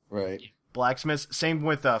 Right. Blacksmiths. Same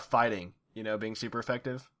with fighting. Being super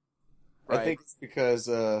effective. Right. I think it's because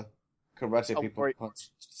karate people punch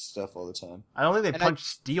stuff all the time. I don't think they punch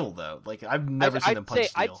steel though. Like I've never seen them punch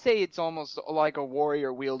steel. I'd say it's almost like a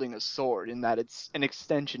warrior wielding a sword, in that it's an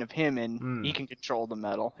extension of him, and he can control the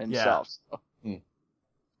metal himself. Yeah. So.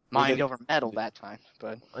 Mind over metal that time,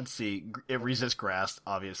 but let's see. It resists grass,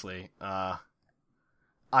 obviously.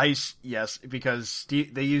 Ice, yes, because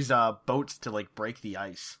they use boats to like break the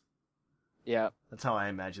ice. Yeah, that's how I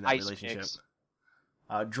imagine that relationship. Picks.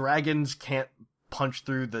 Dragons can't punch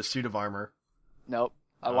through the suit of armor. Nope,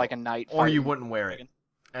 like a knight. Or you wouldn't wear it.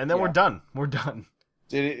 And then we're done. We're done.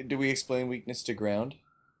 Did we explain weakness to ground?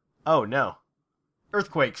 Oh no,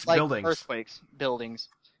 earthquakes, buildings. Earthquakes, buildings.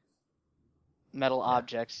 Metal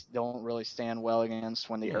objects don't really stand well against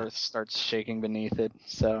when the earth starts shaking beneath it.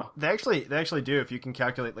 So they actually do if you can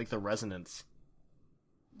calculate like the resonance.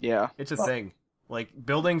 Yeah, it's a thing. Like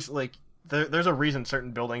buildings, like there's a reason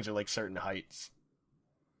certain buildings are like certain heights.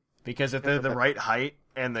 Because if they're the right height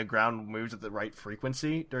and the ground moves at the right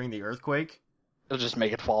frequency during the earthquake, it'll just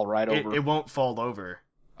make it fall right over. It won't fall over.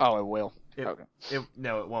 Oh, it will. Okay.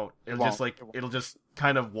 No, it won't. It'll just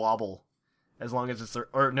kind of wobble, as long as it's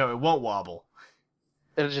or no, it won't wobble.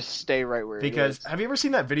 It'll just stay right where it is. Because have you ever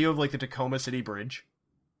seen that video of like the Tacoma City Bridge?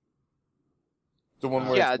 The one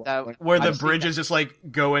where where the bridge is just like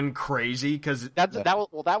going crazy because that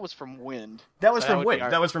was from wind. That was from wind.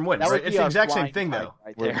 That was from wind. Right? It's the exact same thing though.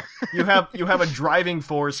 Right there. you have a driving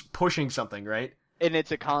force pushing something, right? And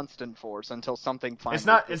it's a constant force until something finally. It's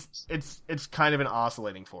not. It's kind of an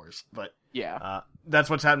oscillating force, but yeah. That's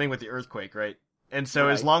what's happening with the earthquake, right? And so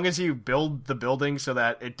as long as you build the building so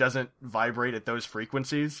that it doesn't vibrate at those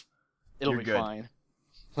frequencies, it'll be good. Fine.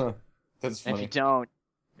 Huh. That's funny. If you don't,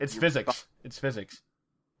 it's physics. It's physics.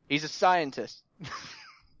 He's a scientist.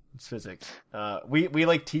 It's physics. We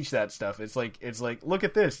like teach that stuff. It's like look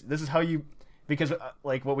at this. This is how you, because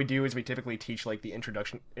like what we do is we typically teach like the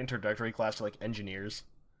introductory class to like engineers.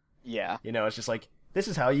 Yeah. You know, it's just like this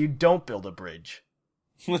is how you don't build a bridge.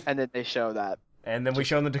 And then they show that. And then we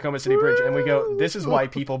show them the Tacoma City Bridge, and we go, this is why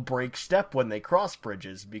people break step when they cross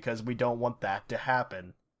bridges, because we don't want that to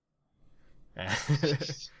happen.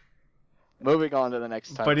 Moving on to the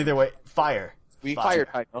next type. But either way, fire. Fire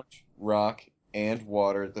type. Rock, and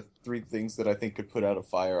water, the three things that I think could put out a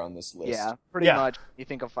fire on this list. Yeah, pretty much. You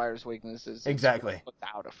think of fire's weaknesses. Exactly.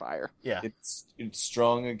 Without a fire. Yeah. It's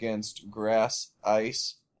strong against grass,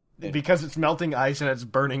 ice. Because it's melting ice and it's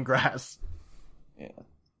burning grass. Yeah.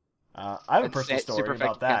 I have a personal story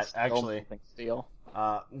about that, actually. Steel.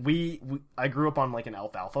 I grew up on like an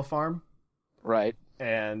alfalfa farm. Right.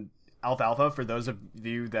 And alfalfa, for those of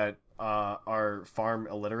you that are farm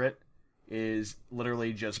illiterate, is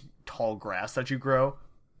literally just tall grass that you grow,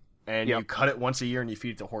 and you cut it once a year and you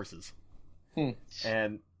feed it to horses.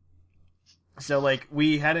 And so like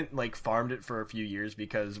we hadn't like farmed it for a few years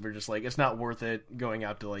because we're just like, it's not worth it going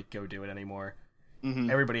out to like go do it anymore. Mm-hmm.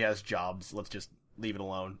 Everybody has jobs. Let's just leave it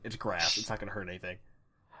alone. It's grass. It's not going to hurt anything.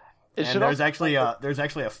 And there's actually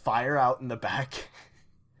a fire out in the back.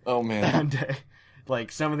 Oh man! And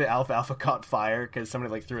like some of the alfalfa caught fire because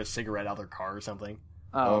somebody like threw a cigarette out their car or something.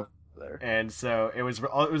 Oh. And so it was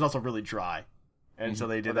also really dry, and so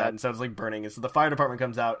they did that, and so it was like burning. And so the fire department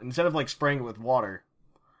comes out, instead of like spraying it with water,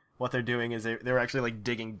 what they're doing is they're actually like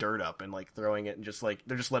digging dirt up and like throwing it, and just like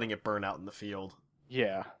they're just letting it burn out in the field.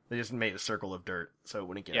 Yeah, they just made a circle of dirt so it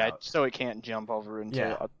wouldn't get out. Yeah, so it can't jump over into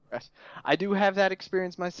other grass. I do have that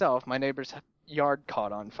experience myself. My neighbor's yard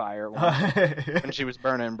caught on fire when she was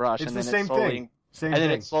burning brush, it's and the then same thing.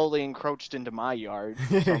 Then it slowly encroached into my yard.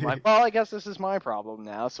 So I'm like, well, I guess this is my problem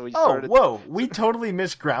now. So we started. Whoa! We totally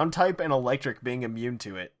missed ground type and electric being immune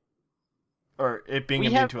to it, or it being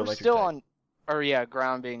immune to electric. Still type. on, or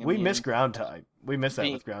ground being. We missed ground type. We missed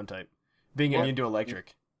that with ground type being immune to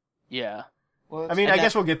electric. Yeah. Well, I mean, I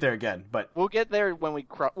guess we'll get there again, but we'll get there when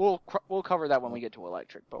we'll cover that when we get to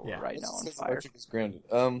electric. But right now on fire. Electric is grounded.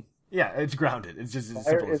 Yeah, it's grounded. It's just as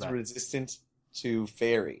fire simple as that. Fire is resistant to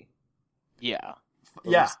fairy. Yeah.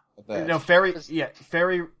 Yeah. No, fairy. Yeah,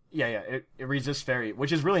 fairy. Yeah. It resists fairy,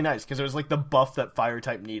 which is really nice because it was like the buff that fire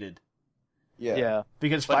type needed. Yeah.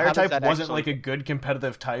 Because fire type wasn't like a good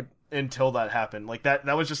competitive type until that happened. Like that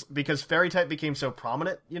was just because fairy type became so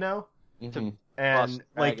prominent, you know. Mm-hmm. And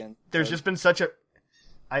like, there's just been such a.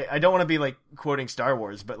 I don't want to be like quoting Star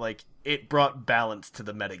Wars, but like it brought balance to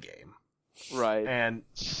the metagame. Right. And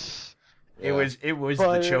it was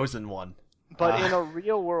the chosen one. But in a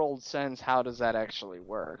real world sense, how does that actually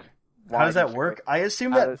work? How does that work? I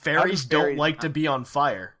assume that fairies don't like to be on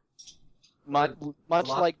fire. Much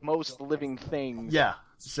like most living things. Yeah.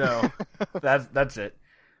 So that's it.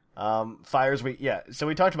 Fires so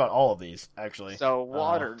we talked about all of these actually. So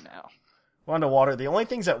water now. We're on to water. The only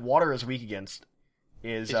things that water is weak against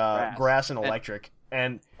is grass and electric.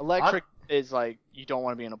 And electric is like you don't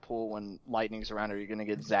want to be in a pool when lightning's around or you're gonna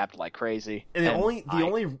get zapped like crazy. And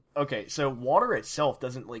so water itself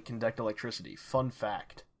doesn't like conduct electricity. Fun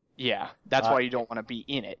fact. Yeah, that's why you don't want to be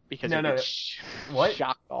in it because you get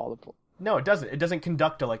shocked all the pool. No, it doesn't. It doesn't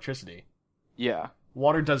conduct electricity. Yeah.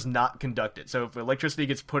 Water does not conduct it. So if electricity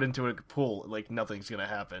gets put into a pool, like nothing's gonna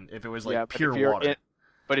happen. If it was like pure water.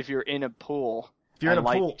 But if you're in a pool,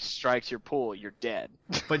 lightning strikes your pool, you're dead.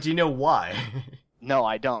 But do you know why? No,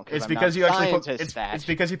 I don't. It's because you actually it's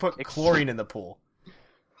because you put chlorine in the pool.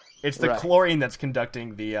 It's the chlorine that's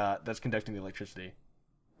conducting the electricity.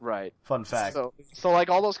 Right. Fun fact. So like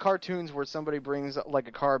all those cartoons where somebody brings like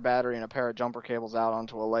a car battery and a pair of jumper cables out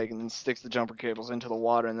onto a lake and then sticks the jumper cables into the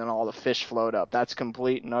water and then all the fish float up. That's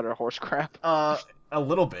complete and utter horse crap. A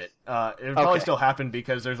little bit. It would probably still happen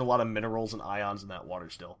because there's a lot of minerals and ions in that water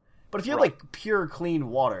still. But if you have, like, pure, clean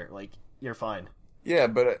water, like, you're fine. Yeah,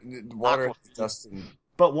 but water has dust and...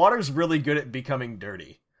 But water's really good at becoming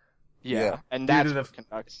dirty. Yeah. And that's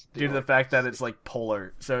due to the fact that it's, like,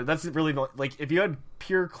 polar. So that's really, like, if you had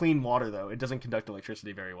pure, clean water, though, it doesn't conduct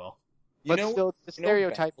electricity very well. But still, the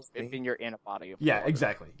stereotype is if you're in a body of water. Yeah,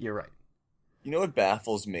 exactly. You're right. You know what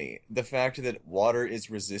baffles me? The fact that water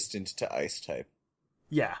is resistant to ice type.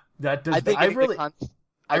 Yeah, that does.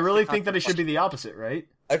 I really think that it should be the opposite, right?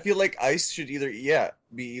 I feel like ice should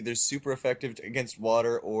be either super effective against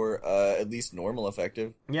water or at least normal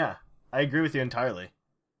effective. Yeah, I agree with you entirely.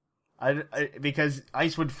 Because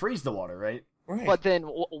ice would freeze the water, right? Right. But then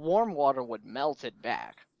warm water would melt it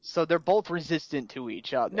back. So they're both resistant to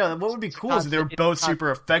each other. No, what would be cool is they're both super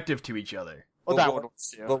effective to each other. Well, that would.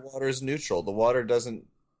 But water is neutral. The water doesn't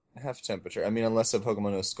have temperature. I mean, unless a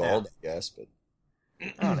Pokemon is Scald, I guess. But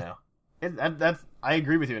I don't know. I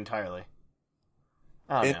agree with you entirely.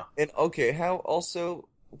 I don't know. And okay,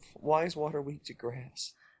 why is water weak to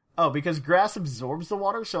grass? Oh, because grass absorbs the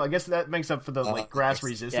water, so I guess that makes up for the grass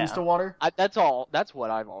resistance to water. That's all. That's what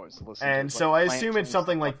I've always listened to. And so I assume it's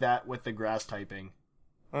something like that with the grass typing.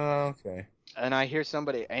 Okay. And I hear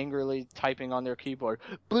somebody angrily typing on their keyboard,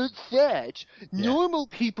 but Thatch, normal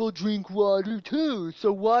people drink water too,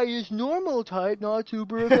 so why is normal type not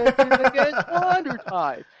super effective against water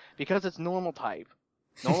type? Because it's normal type.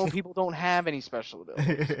 Normal people don't have any special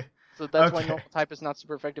abilities. So that's why normal type is not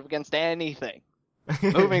super effective against anything.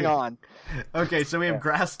 Moving on. Okay, so we have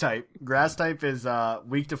grass type. Grass type is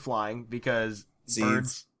weak to flying because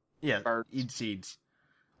birds eat seeds.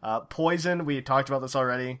 Poison, we talked about this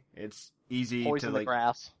already. It's easy poison to the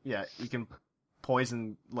grass. Yeah, you can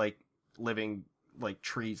poison like living like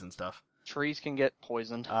trees and stuff. Trees can get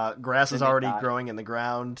poisoned. Grass is already growing in the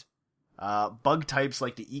ground. Bug types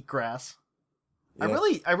like to eat grass. Yeah.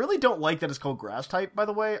 I really don't like that it's called grass type, by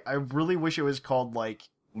the way. I really wish it was called like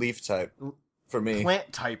leaf type for me.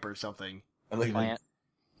 Plant type or something. I like plant.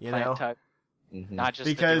 Plant type. Mm-hmm. Not just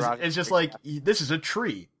because it's just like this is a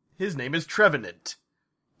tree. His name is Trevenant.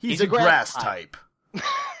 He's a grass type.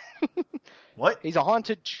 What? He's a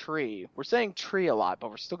haunted tree. We're saying tree a lot,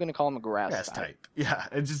 but we're still going to call him a grass type. Yeah,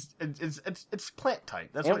 it's plant type.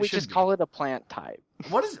 That's and what it we should just be. call it a plant type.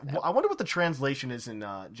 What is? I wonder what the translation is in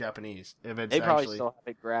Japanese. If it's they probably actually... still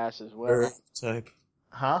have it grass as well. Herb type.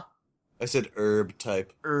 Huh? I said herb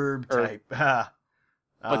type. Herb type. Ha.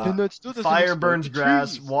 But then that still doesn't fire burns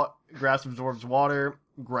grass. trees. Grass absorbs water.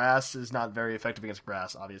 Grass is not very effective against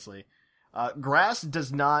grass, obviously. Grass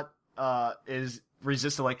does not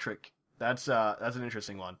resist electric. That's an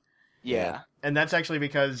interesting one. Yeah. And that's actually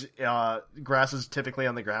because grass is typically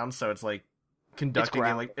on the ground, so it's like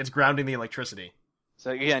conducting it's grounding the electricity.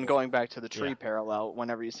 So again, going back to the tree parallel,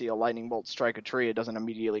 whenever you see a lightning bolt strike a tree, it doesn't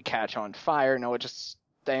immediately catch on fire. No, it just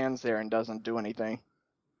stands there and doesn't do anything.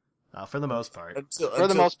 For the most part. For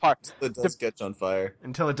the most part. Until it does catch on fire.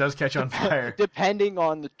 Until it does catch on fire. Depending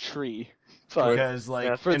on the tree. But, because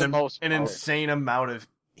like an insane amount of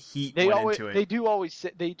heat went into it. They do always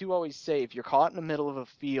say if you're caught in the middle of a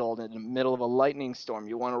field in the middle of a lightning storm,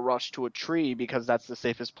 you want to rush to a tree because that's the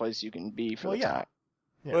safest place you can be for the time.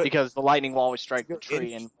 Yeah. Because the lightning will always strike the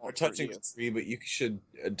tree and you're touching the tree, but you should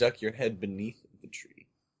duck your head beneath the tree.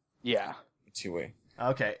 Yeah. Two-way.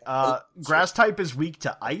 Okay. Grass type is weak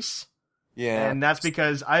to ice. Yeah. And that's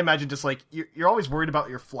because I imagine just like you're always worried about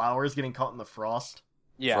your flowers getting caught in the frost.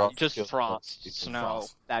 Yeah, just frost, snow,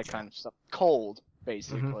 that kind of stuff. Cold,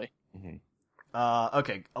 basically. Mm-hmm.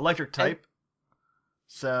 Okay, electric type.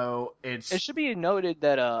 So it should be noted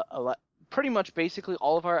that pretty much basically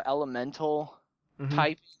all of our elemental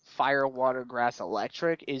type, fire, water, grass,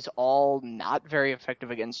 electric, is all not very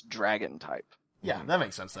effective against dragon type. Yeah, that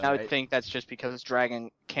makes sense. I would think that's just because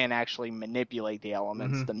dragon can actually manipulate the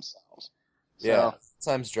elements themselves. So, yeah,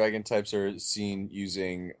 sometimes dragon types are seen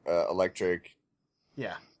using electric.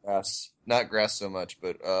 Yeah. Grass. Not grass so much,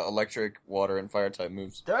 but electric, water, and fire type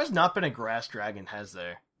moves. There has not been a grass dragon, has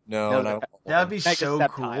there? No. That would be so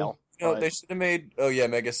cool. No, they should have made... Oh, yeah,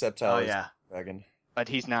 Mega Sceptile. Oh, yeah. Dragon. But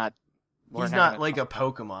he's not... He's not like a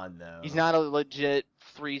Pokemon, though. He's not a legit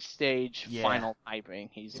 3-stage final typing.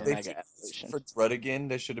 He's a Mega Evolution. For Druddigan,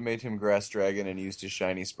 they should have made him Grass Dragon and used his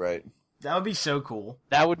shiny sprite. That would be so cool.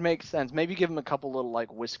 That would make sense. Maybe give him a couple little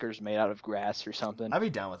like whiskers made out of grass or something. I'd be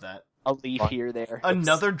down with that. A leaf here, there.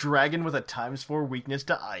 Another dragon with a ×4 weakness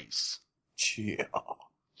to ice. Yeah.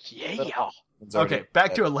 Okay,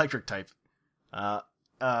 back to electric type.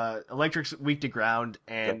 Electric's weak to ground,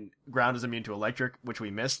 and ground is immune to electric, which we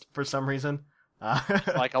missed for some reason.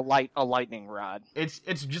 Like a lightning rod. It's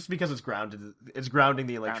just because it's grounded. It's grounding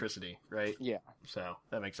the electricity, right? Yeah. So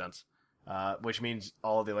that makes sense. Which means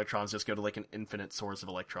all of the electrons just go to like an infinite source of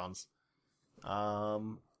electrons.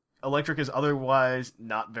 Electric is otherwise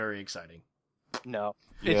not very exciting. No.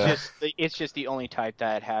 Yeah. It's just the only type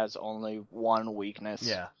that has only one weakness.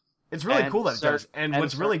 Yeah. It's really cool that it does. And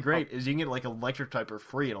what's really great is is you can get like electric type for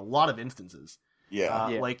free in a lot of instances. Yeah.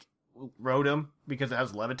 Like Rotom, because it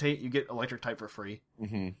has Levitate, you get electric type for free.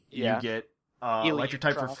 Mm-hmm. Yeah. You get electric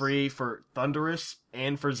type for free for Thundurus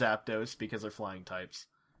and for Zapdos because they're flying types.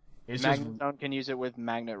 It's just, Magneton can use it with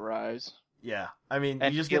Magnet Rise. yeah. I mean,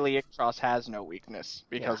 And you just Helioptile has no weakness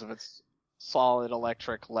because of its solid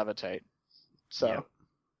electric Levitate. So,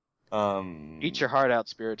 eat your heart out,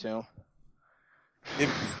 Spiritomb.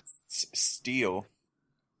 It's steel.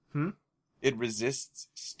 It resists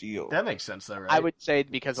steel. That makes sense, though, right? I would say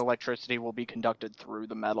because electricity will be conducted through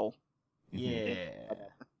the metal. Yeah.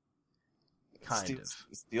 Kind of.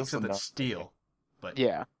 Steel's Except it's steel. But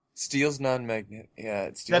Yeah. Steel's non-magnetic. Yeah,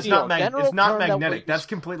 it's steel. that's Steel, not general it's not term that magnetic. we- That's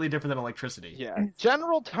completely different than electricity. Yeah.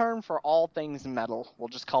 General term for all things metal. We'll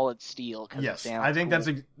just call it steel. Yes, it sounds I think cool.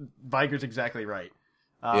 that's Viger's exactly right.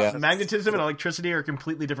 Yeah. Magnetism and electricity are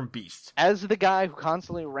completely different beasts. As the guy who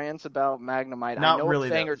constantly rants about Magnemite, Not I know really,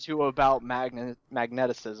 a thing though. or two about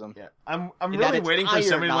magneticism. Yeah, I'm And really that it's waiting for iron,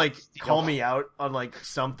 somebody to not like steel. call me out on like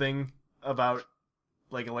something about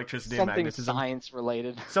like electricity and Something magnetism. science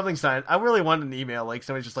related. Something science. I really wanted an email like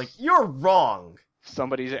somebody's just like, "You're wrong.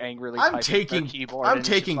 Somebody's angrily I'm typing taking on their keyboard. I'm and it's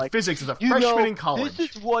just taking like, physics as a you freshman know, in college."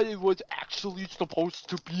 This is what it was actually supposed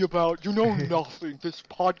to be about. You know nothing. This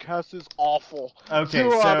podcast is awful. Okay,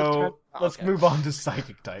 0 out of so 10. let's Okay. move on to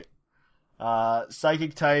psychic type.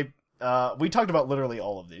 Psychic type. We talked about literally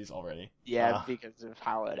all of these already. Yeah, because of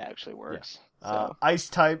how it actually works. Ice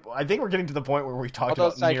type. I think we're getting to the point where we talked Although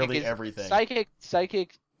about psychic nearly is, everything.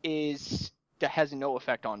 Psychic has no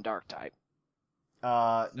effect on dark type.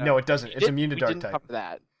 No, it doesn't. It's immune to we dark didn't type. cover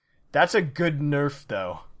that. That's a good nerf,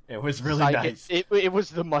 though. It was really Psychic, nice. It was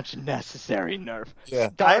the much necessary nerf. Yeah.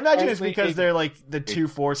 I imagine it's only because is- they're like the two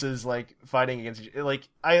forces like fighting against each. Like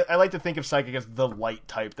I like to think of psychic as the light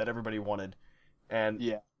type that everybody wanted, and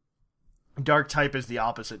Yeah. dark type is the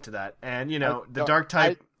opposite to that. And you know the dark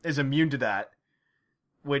type is immune to that.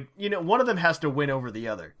 When one of them has to win over the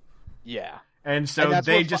other, Yeah. and so And that's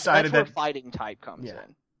they where decided that's that where fighting type comes Yeah.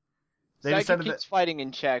 in. They Psychic decided keeps that- fighting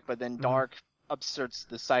in check, but then dark upsets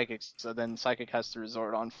the psychics, so then psychic has to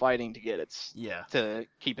resort on fighting to get to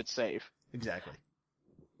keep it safe. exactly.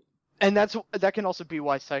 And that can also be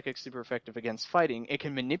why psychic's super effective against fighting. It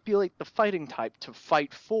can manipulate the fighting type to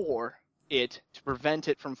fight for it to prevent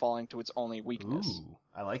it from falling to its only weakness. Ooh,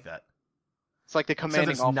 I like that. It's like the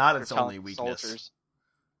commanding it's officer not its telling only weakness. soldiers.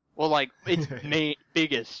 Well, like its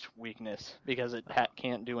biggest weakness because it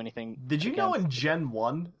can't do anything. Did you know against- in Gen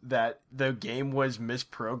 1 that the game was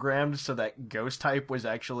misprogrammed so that Ghost type was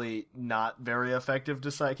actually not very effective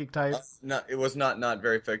to Psychic type? It was not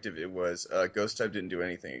very effective. It was Ghost type didn't do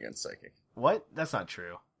anything against Psychic. What? That's not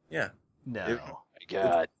true. Yeah, No. It- Oh my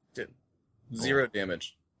God, did 0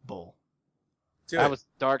 damage. Bull. Do that it. was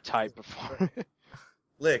dark type before.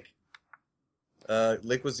 Lick.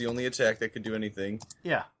 Lick was the only attack that could do anything.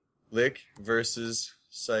 Yeah. Lick versus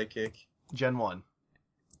Psychic. Gen 1.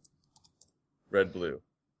 Red blue.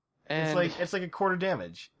 and It's like a quarter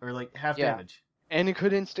damage or like half Yeah. damage. and it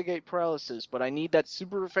could instigate paralysis, but I need that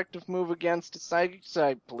super effective move against a psychic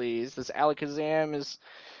type, please. This Alakazam is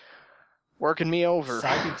working me over.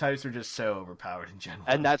 Psychic types are just so overpowered in Gen 1.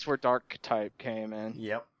 And that's where dark type came in.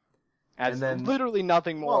 Yep. As and then- literally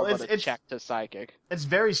nothing more Well, but a check to psychic. It's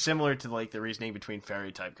very similar to like the reasoning between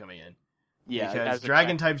Fairy type coming in. Yeah, Because as a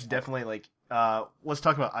Dragon check. type's definitely like let's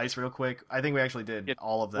talk about Ice real quick. I think we actually did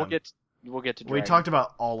all of them. We'll get to We Dragon. talked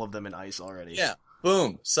about all of them in Ice already. Yeah.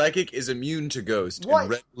 Boom. Psychic is immune to Ghost What? in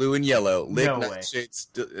red, blue, and yellow. Lick No way.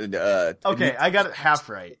 nightshades. Okay, I got it half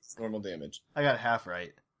right. Normal damage. I got it half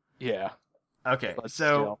right. Yeah. Okay, But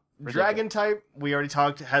so still, Dragon type, we already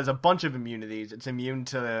talked, has a bunch of immunities. It's immune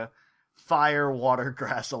to fire, water,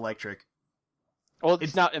 grass, electric. Well, it's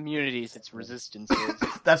It's- not immunities, it's resistances.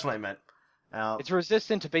 That's what I meant. It's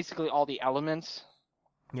resistant to basically all the elements,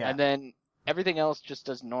 Yeah, and then everything else just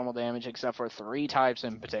does normal damage except for 3 types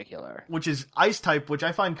in particular. which is Ice type, which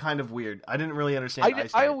I find kind of weird. I didn't really understand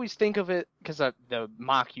Ice I type. always think of it because of the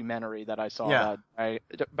mockumentary that I saw Yeah.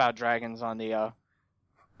 about dragons on the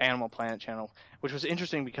Animal Planet channel, which was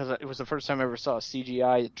interesting because it was the first time I ever saw a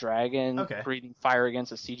CGI dragon breathing fire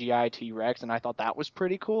against a CGI T-Rex, and I thought that was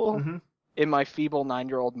pretty cool Mhm. in my feeble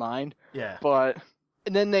 9-year-old mind. Yeah,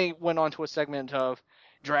 And then they went on to a segment of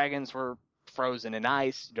dragons were frozen in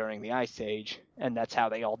ice during the Ice Age, and that's how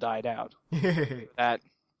they all died out. That,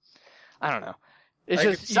 I don't know.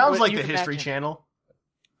 It sounds like the History Channel.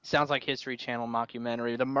 Sounds like History Channel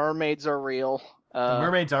mockumentary. The mermaids are real. The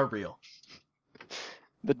mermaids are real.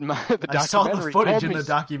 The documentary. I saw the footage in the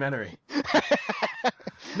documentary.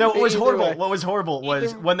 No, it was horrible. What was horrible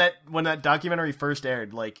was when that documentary first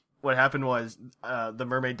aired. Like, what happened was the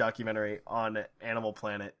mermaid documentary on Animal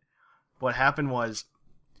Planet. What happened was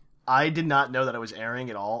I did not know that it was airing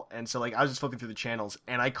at all, and so like I was just flipping through the channels,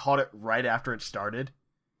 and I caught it right after it started.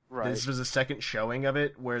 Right. This was a second showing of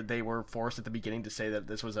it where they were forced at the beginning to say that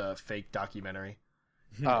this was a fake documentary,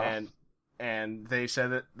 and they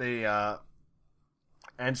said that they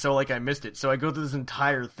and so like I missed it. So I go through this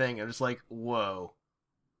entire thing. I'm just like, whoa,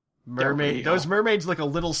 those mermaids look a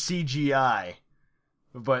little CGI,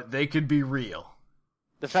 but they could be real.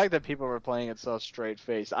 The fact that people were playing it so straight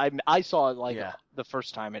face, I saw it the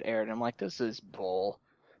first time it aired, and I'm like, this is bull.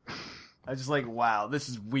 I was just like, wow, this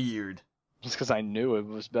is weird. Just because I knew it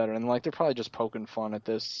was better, and like they're probably just poking fun at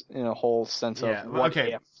this in a whole sense of what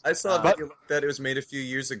if. I saw that it was made a few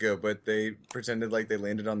years ago, but they pretended like they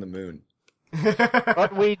landed on the moon.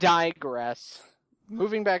 But we digress.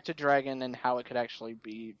 Moving back to Dragon and how it could actually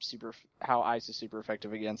be how Ice is super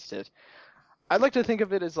effective against it. I'd like to think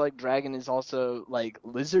of it as like Dragon is also like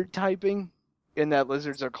lizard typing, in that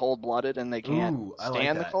lizards are cold-blooded and they can't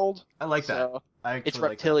stand the cold. I like that. It's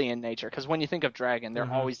reptilian nature, because when you think of Dragon,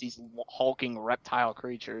 they're always these hulking reptile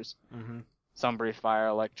creatures. Mm-hmm. Some breathe fire,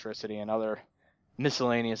 electricity, and other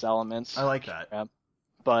miscellaneous elements. I like that.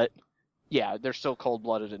 But, yeah, they're still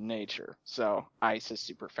cold-blooded in nature, so Ice is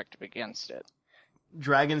super effective against it.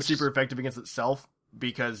 Dragon's super effective against itself,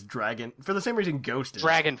 because Dragon, for the same reason Ghost is.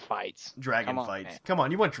 Dragon fights. Come on,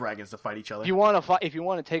 you want dragons to fight each other. If you want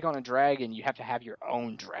to take on a dragon, you have to have your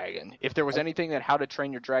own dragon. If there was anything that How to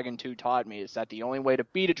Train Your Dragon 2 taught me, is that the only way to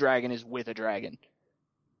beat a dragon is with a dragon.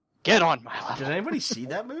 Get on my level. Did anybody see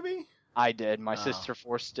that movie? I did. My sister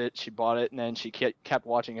forced it. She bought it, and then she kept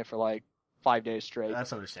watching it for like 5 days straight.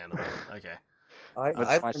 That's understandable. Okay. I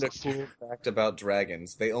learned a cool fact about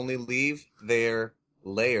dragons. They only leave their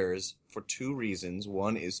layers for two reasons.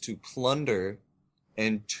 One is to plunder,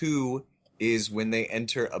 and two is when they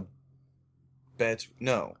enter a bet.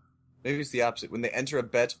 No, maybe it's the opposite. When they enter a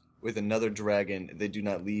bet with another dragon, they do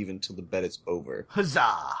not leave until the bet is over.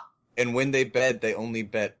 Huzzah! And when they bet, they only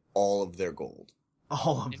bet all of their gold.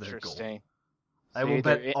 All of their gold. Interesting. I will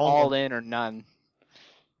bet all in or none.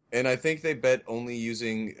 And I think they bet only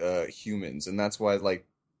using humans, and that's why like.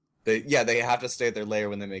 They have to stay at their lair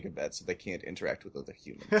when they make a bet, so they can't interact with other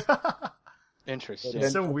humans. Interesting.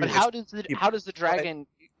 It's so weird. But how does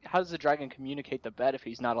the dragon communicate the bet if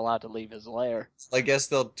he's not allowed to leave his lair? I guess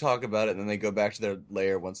they'll talk about it, and then they go back to their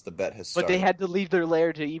lair once the bet has started. But they had to leave their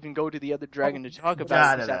lair to even go to the other dragon to talk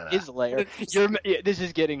about his lair. This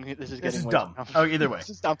is dumb. Oh, either way, this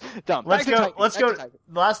is dumb. Let's go.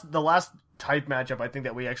 The last type matchup I think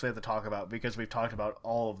that we actually have to talk about, because we've talked about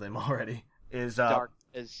all of them already, is Dark.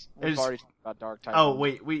 We've already talked about Dark type. Oh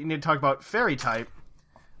wait, we need to talk about Fairy type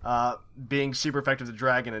being super effective to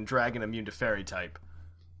Dragon, and Dragon immune to Fairy type.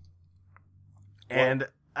 And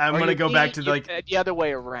I'm going to go back to the other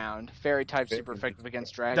way around. Fairy type super effective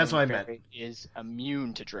against Dragon. That's what I meant. Is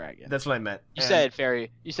immune to Dragon. That's what I meant. You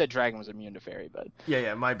said Dragon was immune to Fairy, but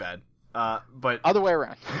yeah, my bad. But other way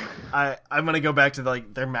around. I'm going to go back to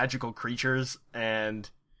their magical creatures, and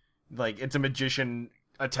it's a magician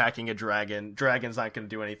attacking a dragon. Dragon's not going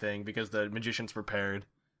to do anything because the magician's prepared.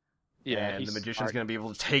 Yeah, and the magician's going to be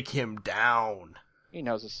able to take him down. He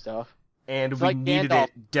knows his stuff. And we needed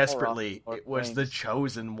it desperately. It was the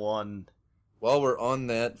chosen one. While we're on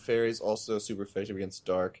that, Fairy's also super effective against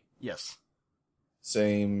Dark. Yes.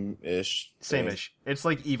 Same-ish. It's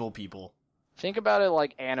like evil people. Think about it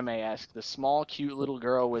like anime-esque. The small, cute little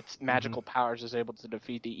girl with magical powers is able to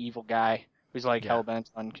defeat the evil guy who's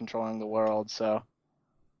hell-bent on controlling the world, so...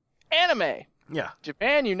 Anime. Yeah.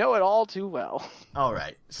 Japan, you know it all too well. All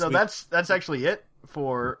right. So that's actually it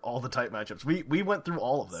for all the type matchups. We went through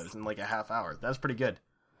all of those in like a half hour. That's pretty good.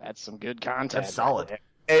 That's some good content. That's solid.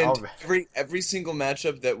 And every single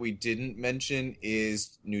matchup that we didn't mention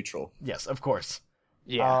is neutral. Yes, of course.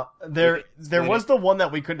 Yeah. There was the one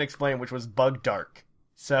that we couldn't explain, which was Bug Dark.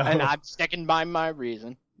 So and I'm sticking by my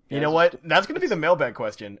reason. You know what? That's going to be the mailbag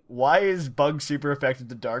question. Why is Bug super effective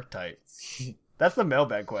to Dark type? That's the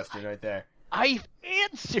mailbag question right there. I've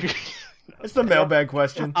answered. It's the mailbag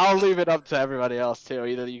question. I'll leave it up to everybody else too.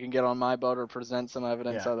 Either you can get on my boat or present some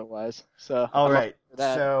evidence otherwise. So all right.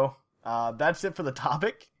 So that's it for the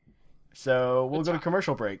topic. So we'll go to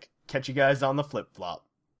commercial break. Catch you guys on the flip flop.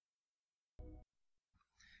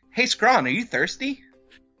 Hey, Scrawn, are you thirsty?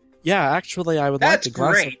 Yeah, actually, I would like a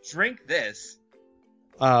glass. That's great. Drink this.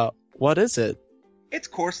 What is it? It's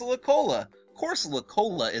Corsola Cola. Corsola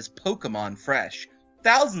Cola is Pokemon fresh.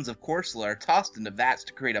 Thousands of Corsola are tossed into vats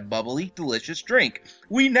to create a bubbly, delicious drink.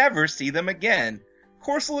 We never see them again.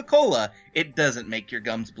 Corsola Cola. It doesn't make your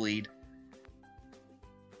gums bleed.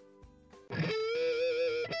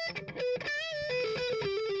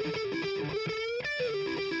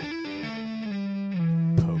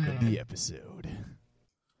 Poke of the episode.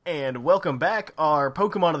 And welcome back. Our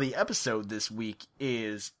Pokemon of the episode this week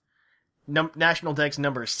is National Dex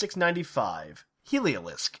number 695,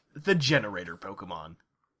 Heliolisk, the Generator Pokemon.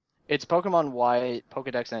 Its Pokemon Y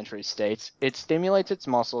Pokedex entry states, it stimulates its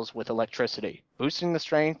muscles with electricity, boosting the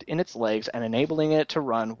strength in its legs and enabling it to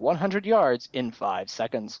run 100 yards in 5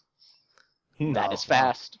 seconds. That is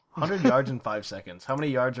fast. 100 yards in 5 seconds. How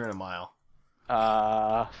many yards are in a mile?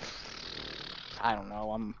 I don't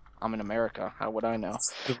know. I'm in America. How would I know?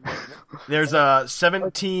 There's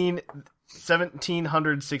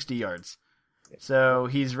 1,760 yards. So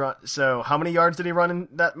he's run. So how many yards did he run in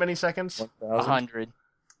that many seconds? 100.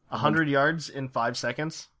 100 yards in 5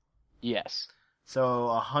 seconds. Yes. So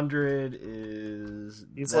 100 is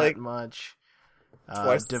He's that like much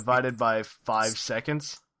twice divided by 5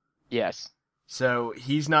 seconds. Yes. So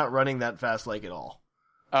he's not running that fast like at all.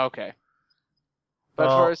 Okay.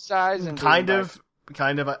 But for his size and kind of.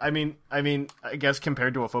 I mean, I guess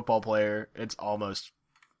compared to a football player, it's almost.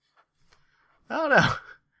 I don't know.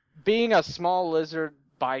 Being a small lizard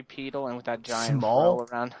bipedal and with that giant frill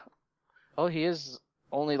around. Oh, he is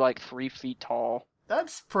only like 3 feet tall.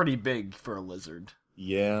 That's pretty big for a lizard.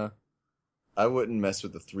 Yeah. I wouldn't mess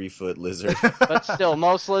with a 3-foot lizard. But still,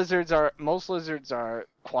 most lizards are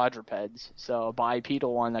quadrupeds. So a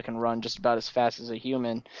bipedal one that can run just about as fast as a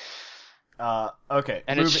human. Okay.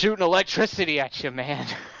 And it's shooting electricity at you, man.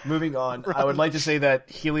 Moving on, I would like to say that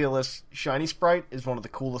Heliolisk Shiny Sprite is one of the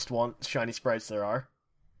coolest shiny sprites there are.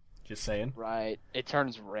 Just saying. Right. It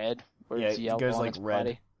turns red. Yeah, it goes like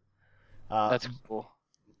red. That's cool.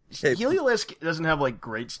 Heliolisk doesn't have like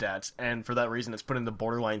great stats, and for that reason it's put in the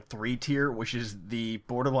borderline 3 tier, which is the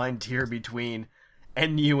borderline tier between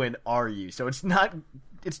NU and RU. So it's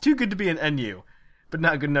too good to be an NU, but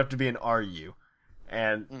not good enough to be an RU.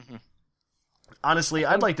 And honestly,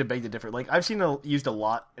 I'd like to beg to differ. Like, I've seen it used a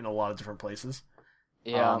lot in a lot of different places.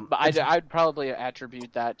 Yeah, but I'd probably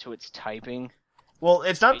attribute that to its typing. Well,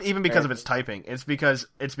 it's not even because of its typing. It's because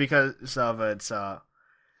of its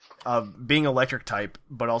being electric type,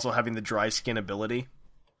 but also having the dry skin ability.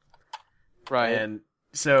 Right. And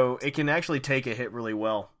so it can actually take a hit really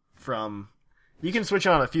well from... You can switch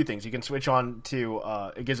on a few things. You can switch on to...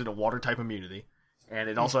 it gives it a water type immunity, and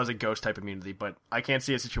it also has a ghost type immunity, but I can't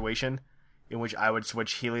see a situation in which I would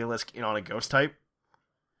switch Heliolisk in on a ghost type.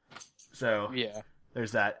 So, yeah,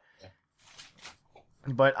 there's that.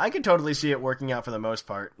 But I can totally see it working out for the most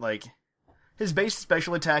part. Like, his base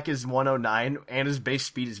special attack is 109, and his base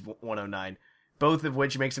speed is 109, both of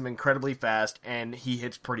which makes him incredibly fast, and he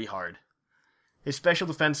hits pretty hard. His special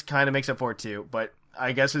defense kind of makes up for it too, but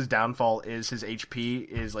I guess his downfall is his HP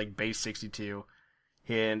is like base 62,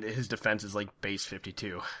 and his defense is like base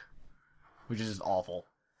 52, which is just awful.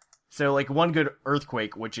 So, like, one good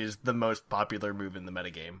Earthquake, which is the most popular move in the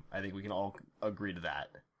metagame. I think we can all agree to that.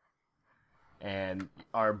 And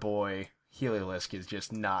our boy Heliolisk is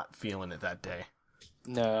just not feeling it that day.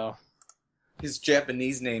 No. His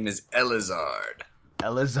Japanese name is Elizard.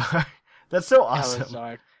 Elizard? That's so awesome.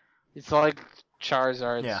 Elizard. It's like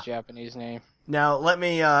Charizard's Japanese name. Now, let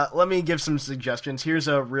me give some suggestions. Here's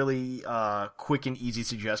a really quick and easy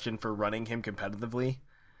suggestion for running him competitively.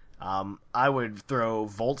 I would throw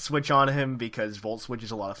Volt Switch on him because Volt Switch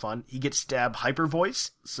is a lot of fun. He gets Stab Hyper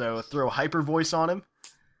Voice, so throw Hyper Voice on him.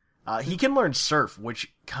 He can learn Surf,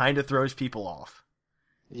 which kind of throws people off.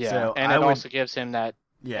 Yeah, so and it also gives him that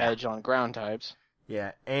edge on ground types.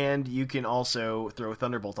 Yeah, and you can also throw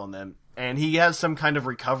Thunderbolt on them. And he has some kind of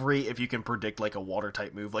recovery if you can predict like a water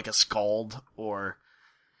type move, like a Scald or,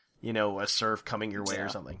 a Surf coming your way or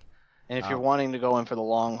something. And if you're wanting to go in for the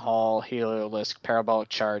long haul, Heliolisk Parabolic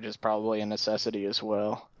Charge is probably a necessity as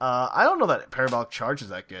well. I don't know that Parabolic Charge is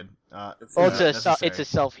that good. It's a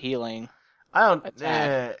self-healing. I don't.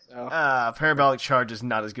 Parabolic Charge is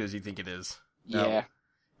not as good as you think it is. Yeah. No.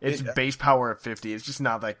 Its base power of 50. It's just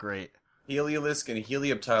not that great. Heliolisk and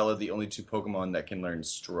Helioptile are the only 2 Pokemon that can learn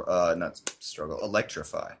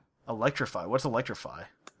Electrify. Electrify? What's Electrify?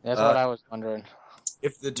 That's what I was wondering.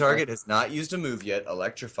 If the target has not used a move yet,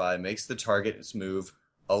 Electrify makes the target's move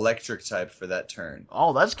electric type for that turn.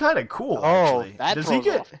 Oh, that's kind of cool, actually. Does he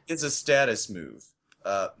get... It's a status move.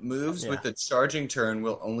 Moves with the charging turn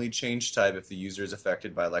will only change type if the user is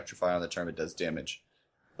affected by Electrify on the turn it does damage.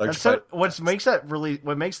 What makes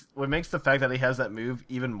the fact that he has that move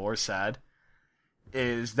even more sad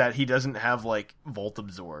is that he doesn't have like Volt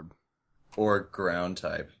Absorb or ground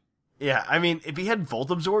type. Yeah, I mean, if he had Volt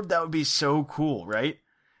Absorb, that would be so cool, right?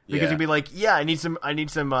 Because he'd be like, "Yeah, I need some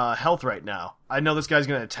health right now. I know this guy's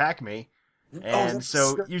going to attack me, and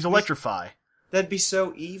so use Electrify." That'd be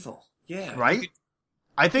so evil. Yeah, right.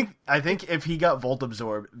 I think if he got Volt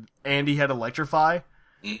Absorb and he had Electrify,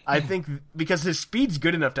 I think because his speed's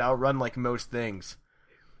good enough to outrun like most things.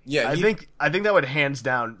 Yeah, I think that would hands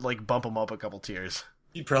down like bump him up a couple tiers.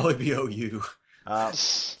 He'd probably be OU.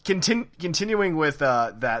 Continuing with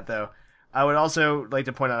that though, I would also like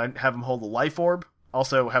to point out I'd have him hold the Life Orb.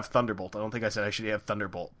 Also have Thunderbolt. I don't think I said I should have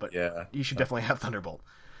Thunderbolt, but yeah, you should definitely have Thunderbolt.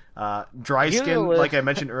 Dry Skin, like I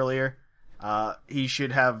mentioned earlier, he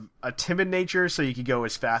should have a timid nature, so you can go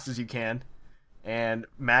as fast as you can, and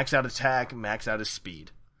max out attack, max out his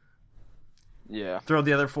speed. Yeah. Throw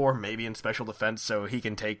the other 4 maybe in special defense, so he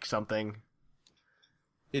can take something.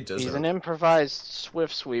 He's an improvised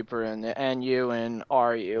Swift Sweeper in the NU and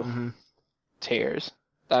RU tiers.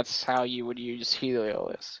 That's how you would use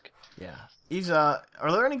Heliolisk. Yeah.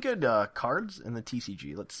 Are there any good cards in the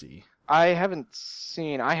TCG? Let's see. I haven't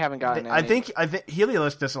gotten any. I think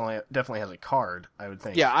Heliolisk definitely has a card, I would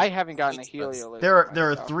think. Yeah, I haven't gotten a Heliolisk.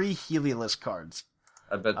 There are 3 Heliolisk cards.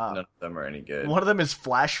 I bet none of them are any good. One of them is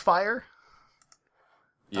Flashfire.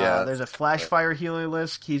 Yeah. There's a Flashfire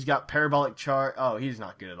Heliolisk. He's got Parabolic Charge. Oh, he's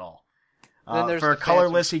not good at all. For a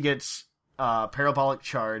colorless, he gets Parabolic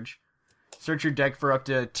Charge. Search your deck for up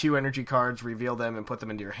to 2 energy cards, reveal them, and put them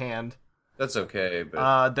into your hand. That's okay,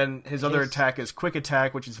 but... Then his other attack is Quick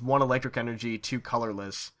Attack, which is 1 electric energy, 2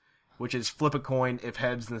 colorless, which is flip a coin. If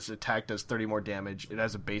heads, this attack does 30 more damage. It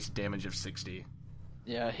has a base damage of 60.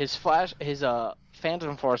 Yeah, his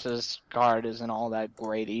Phantom Forces card isn't all that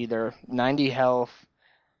great either. 90 health,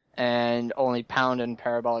 and only pound and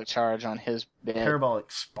Parabolic Charge on his bit.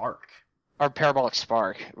 Parabolic Spark. Or Parabolic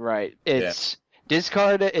Spark, right. It's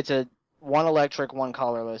discard, it's a 1 electric, 1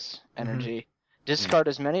 colorless energy. Discard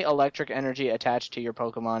as many electric energy attached to your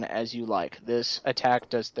Pokemon as you like. This attack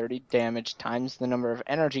does 30 damage times the number of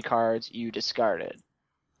energy cards you discarded.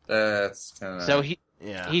 That's kind of... So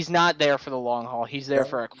he's not there for the long haul. He's there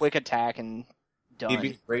for a quick attack and done. He'd be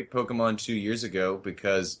a great Pokemon 2 years ago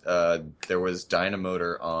because there was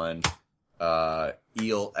Dynamotor on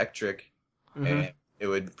Electric, and it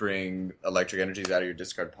would bring electric energies out of your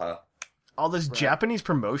discard pile. All this Japanese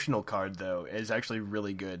promotional card, though, is actually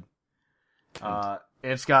really good.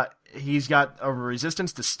 He's got a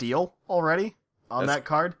resistance to steel already on that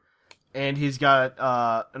card, and he's got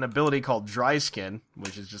an ability called Dry Skin,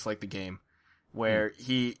 which is just like the game, where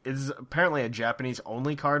he is apparently a Japanese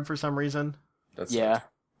only card for some reason.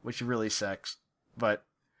 Which really sucks. But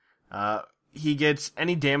he gets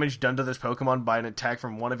any damage done to this Pokemon by an attack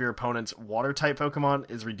from one of your opponent's water type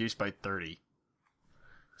Pokemon is reduced by 30.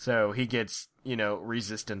 So he gets,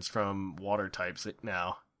 resistance from water types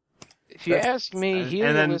now. If you ask me,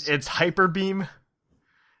 and then it's Hyper Beam,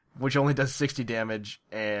 which only does 60 damage,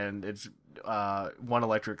 and it's 1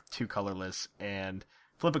 electric, 2 colorless, and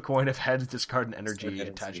flip a coin if heads, discard an energy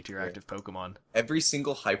attached to your active Pokemon. Every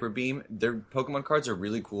single Hyper Beam, their Pokemon cards are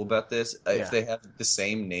really cool about this. If they have the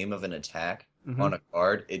same name of an attack on a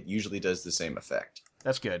card, it usually does the same effect.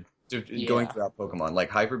 That's good. Going throughout Pokemon, like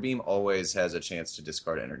Hyper Beam always has a chance to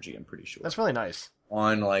discard energy, I'm pretty sure. That's really nice.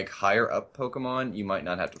 On like higher up Pokemon, you might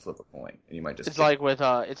not have to flip a coin, and you might just. It's like with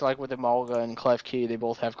Emolga and Klefki, they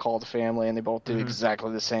both have Call to Family, and they both do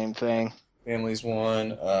exactly the same thing. Family's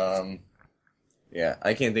one. Yeah,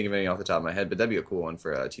 I can't think of any off the top of my head, but that'd be a cool one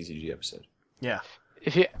for a TCG episode. Yeah.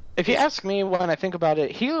 If you ask me, when I think about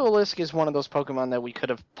it, Heliolisk is one of those Pokemon that we could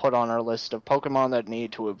have put on our list of Pokemon that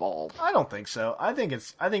need to evolve. I don't think so. I think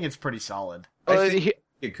it's pretty solid. I think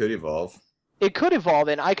it could evolve. It could evolve,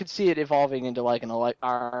 and I could see it evolving into like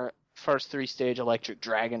our first 3-stage Electric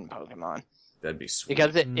Dragon Pokemon. That'd be sweet.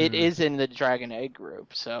 Because it is in the Dragon Egg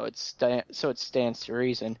group, so it stands to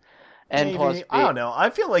reason. And maybe. plus, I don't know. I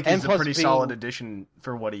feel like he's a pretty solid addition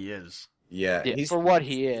for what he is. Yeah, for what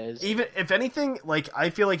he is. Even if anything, like I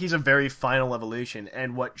feel like he's a very final evolution,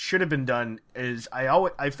 and what should have been done is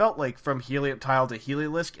I felt like from Helioptile to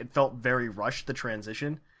Heliolisk, it felt very rushed, the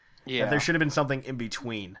transition. Yeah, there should have been something in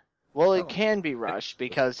between. Well, it can be rushed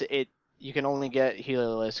because you can only get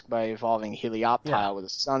Heliolisk by evolving Helioptile with a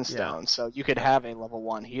Sunstone, so you could have a level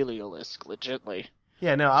 1 Heliolisk legitly.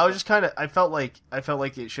 Yeah, no, I was just I felt like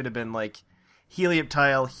it should have been like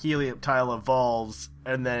Helioptile evolves,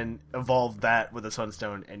 and then evolve that with a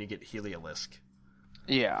Sunstone, and you get Heliolisk.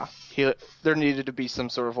 Yeah, there needed to be some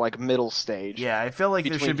sort of like middle stage. Yeah, I feel like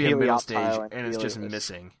there should be a middle stage, and it's just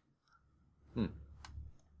missing.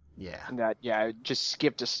 Yeah. And it just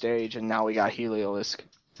skipped a stage, and now we got Heliolisk.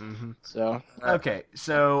 Mm-hmm. So okay,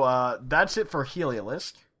 so that's it for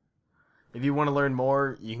Heliolisk. If you want to learn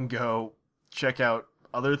more, you can go check out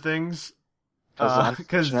other things.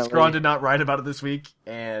 Because Scrawn did not write about it this week,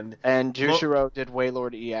 and Jushiro did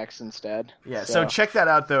Waylord EX instead. Yeah, so check that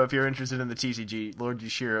out though if you're interested in the TCG. Lord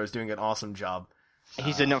Jushiro is doing an awesome job.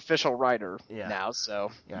 He's an official writer now,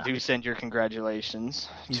 so do send your congratulations.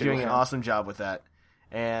 He's doing an awesome job with that,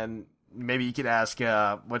 and maybe you could ask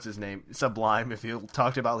what's his name, Sublime, if he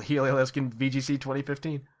talked about Heliolisk in VGC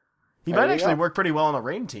 2015. He might actually work pretty well on a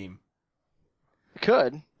Rain team.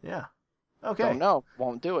 Could. Yeah. Okay. Don't know.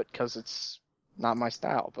 Won't do it because it's not my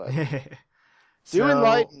style, but do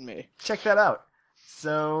enlighten me. Check that out.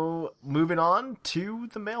 So, moving on to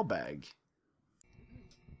the mailbag.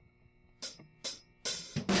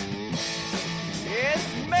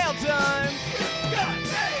 It's mail time!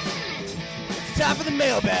 It's time for the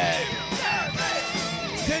mailbag!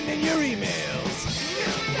 Send in your emails!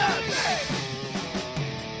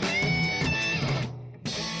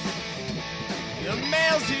 The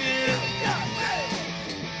mail's here!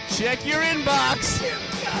 Check your inbox!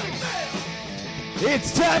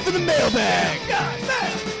 It's time for the mailbag!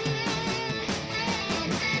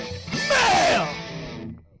 Mail!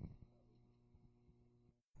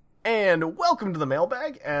 And welcome to the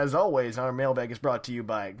mailbag. As always, our mailbag is brought to you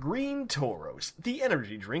by Green Toros, the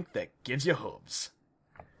energy drink that gives you hooves.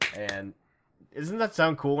 And doesn't that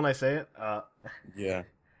sound cool when I say it? Yeah.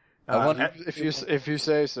 If you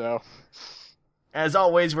say so. As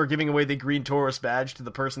always, we're giving away the Green Taurus badge to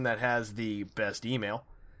the person that has the best email.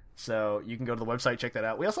 So you can go to the website, check that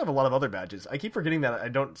out. We also have a lot of other badges. I keep forgetting that I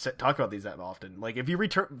don't talk about these that often. Like, if you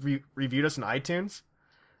reviewed us in iTunes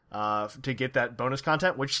to get that bonus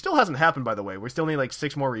content, which still hasn't happened, by the way. We still need, like,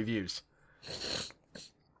 6 more reviews.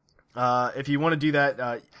 If you want to do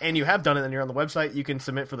that, and you have done it and you're on the website, you can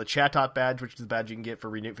submit for the Chatot badge, which is the badge you can get for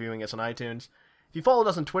reviewing us on iTunes. If you followed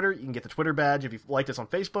us on Twitter, you can get the Twitter badge. If you liked us on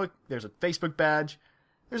Facebook, there's a Facebook badge.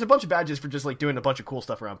 There's a bunch of badges for just like doing a bunch of cool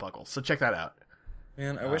stuff around Puckle. So check that out.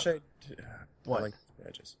 Man, I wish I what? like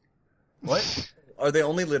badges. What? Are they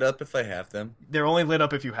only lit up if I have them? They're only lit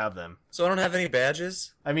up if you have them. So I don't have any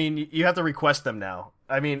badges? I mean, you have to request them now.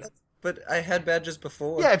 I mean... But I had badges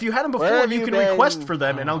before. Yeah, if you had them before, you can request for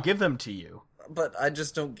them, and I'll give them to you. But I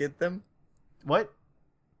just don't get them? What?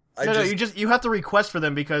 You have to request for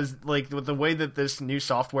them because, like, with the way that this new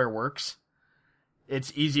software works,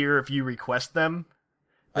 it's easier if you request them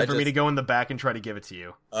than for me to go in the back and try to give it to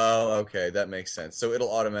you. Oh, okay, that makes sense. So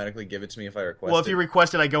it'll automatically give it to me if I request it? Well, if you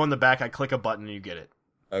request it, I go in the back, I click a button, and you get it.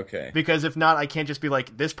 Okay. Because if not, I can't just be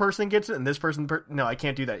like, this person gets it, and this person... No, I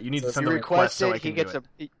can't do that. You need to send a request so I can do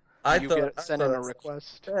it. Send in a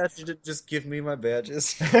request. You should just give me my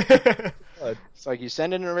badges. It's like you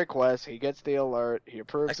send in a request, he gets the alert, he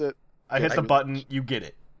approves it. I hit the button, you get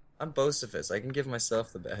it. I'm Bocephus. I can give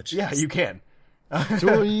myself the badges. Yeah, you can.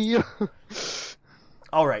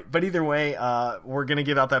 All right, but either way, we're going to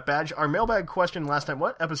give out that badge. Our mailbag question last time,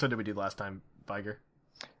 what episode did we do last time, Viger?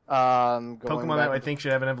 Pokemon that I think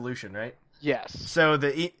should have an evolution, right? Yes. So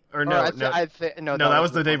that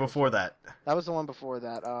was the day before that. That was the one before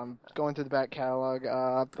that. Going through the back catalog.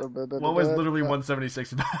 What was literally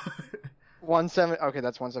 176 about? 170. Okay,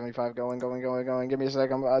 that's 175. Going. Give me a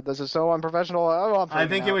second. This is so unprofessional. I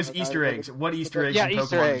think it was Easter eggs. What Easter eggs in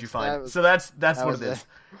Pokemon did you find? So that's what it is.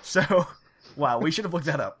 So, wow, we should have looked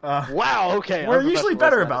that up. Wow. Okay. We're usually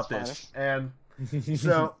better about this, and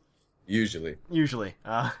so usually.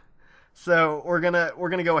 So we're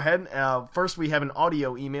gonna go ahead. First, we have an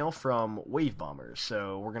audio email from Wave Bombers,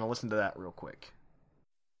 so we're gonna listen to that real quick.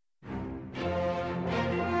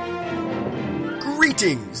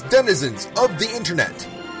 Greetings, denizens of the internet,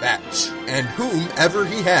 Batch, and whomever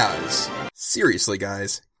he has. Seriously,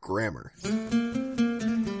 guys, grammar.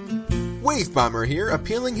 Wave Bomber here,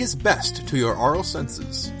 appealing his best to your aural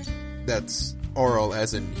senses. That's oral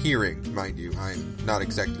as in hearing, mind you. I'm not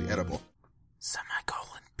exactly edible.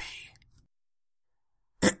 Semicolon P.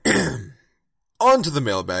 On to the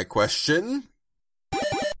mailbag question.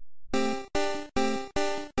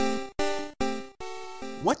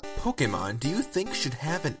 What Pokemon do you think should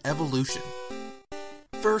have an evolution?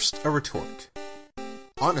 First, a retort.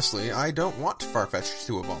 Honestly, I don't want Farfetch'd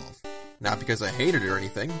to evolve. Not because I hate it or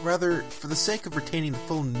anything, rather for the sake of retaining the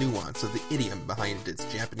full nuance of the idiom behind its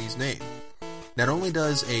Japanese name. Not only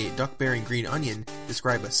does a duck-bearing green onion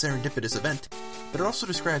describe a serendipitous event, but it also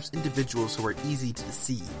describes individuals who are easy to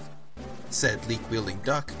deceive. Said leek-wielding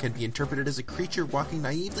duck can be interpreted as a creature walking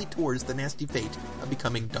naively towards the nasty fate of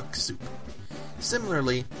becoming duck soup.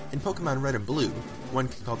 Similarly, in Pokemon Red and Blue, one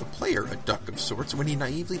can call the player a duck of sorts when he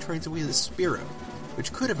naively trains away the Spearow,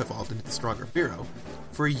 which could have evolved into the stronger Fearow,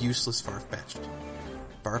 for a useless Farfetch'd.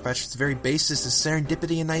 Farfetch'd's very basis is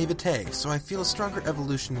serendipity and naivete, so I feel a stronger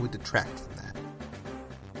evolution would detract from that.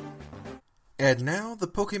 And now, the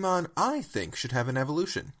Pokemon I think should have an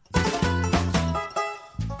evolution.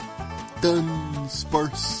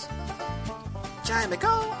 Dunsparce,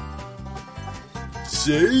 Chimical,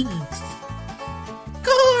 Shanks,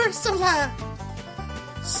 Corsola,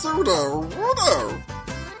 Sudowoodo,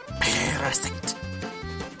 Parasect.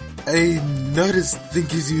 I'm not as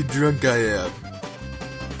think as you drunk I am.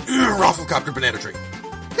 Rafflecopter Banana Tree,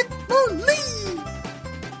 Hitmonlee,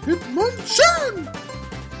 Hitmonchan,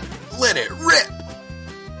 let it rip,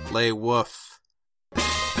 Lay Woof.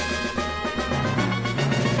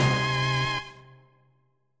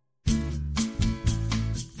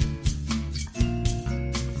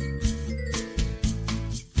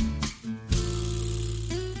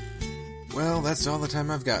 Well, that's all the time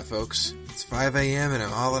I've got, folks. It's 5 a.m. and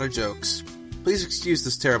I'm all out of jokes. Please excuse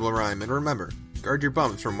this terrible rhyme, and remember, guard your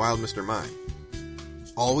bums from Wild Mr. Mime.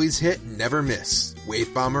 Always hit, never miss.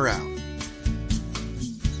 Wave Bomber out.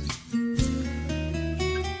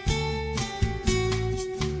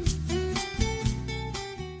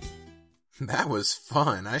 That was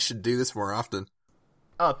fun. I should do this more often.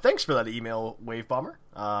 Thanks for that email, Wave Bomber.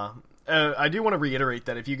 I do want to reiterate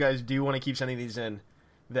that if you guys do want to keep sending these in,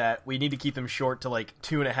 that we need to keep them short to like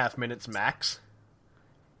 2.5 minutes max.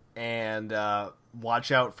 And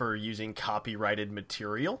watch out for using copyrighted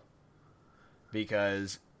material.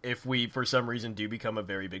 Because if we, for some reason, do become a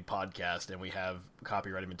very big podcast and we have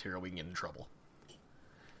copyrighted material, we can get in trouble.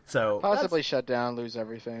 So possibly shut down, lose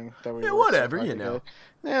everything. That we whatever, you know.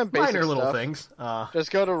 Yeah, minor little stuff. Things.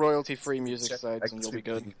 Just go to royalty-free music sites and you'll be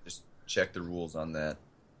good. Just check the rules on that.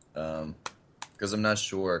 Because I'm not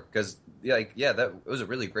sure. Because, that was a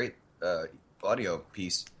really great audio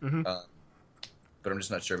piece. Mm-hmm. But I'm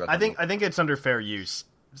just not sure about I think it's under fair use,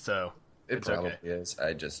 so it's probably okay. Is.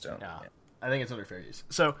 I just don't. Yeah. I think it's under fair use.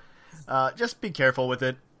 So, just be careful with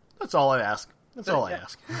it. That's all I ask. That's all I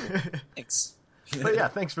ask. Thanks. But yeah,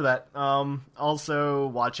 thanks for that. Also,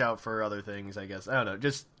 watch out for other things, I guess. I don't know.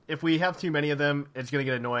 Just, if we have too many of them, it's going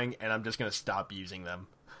to get annoying, and I'm just going to stop using them.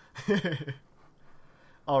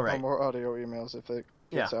 All right. No more audio emails if it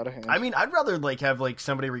gets out of hand. I mean, I'd rather have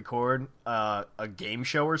somebody record a game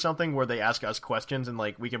show or something where they ask us questions and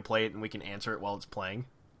we can play it and we can answer it while it's playing.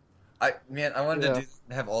 I wanted to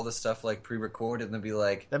have all this stuff pre-recorded and then be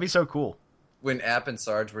like... That'd be so cool. When App and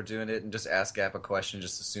Sarge were doing it and just ask App a question,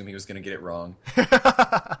 just assume he was going to get it wrong. It'd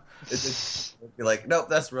be like, nope,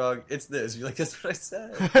 that's wrong. It's this. You're like, that's what I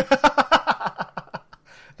said.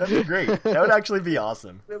 That'd be great. That would actually be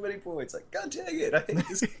awesome. So many points. God dang it. I hate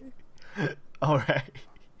this game. All right.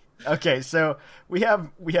 Okay, so we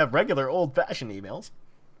have regular old-fashioned emails.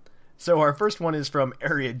 So our first one is from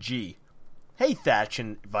Area G. Hey, Thatch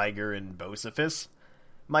and Viger and Bocephus.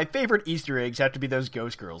 My favorite Easter eggs have to be those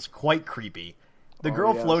ghost girls. Quite creepy. The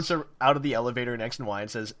girl floats out of the elevator in X and Y and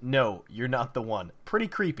says, "No, you're not the one." Pretty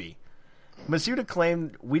creepy. Masuda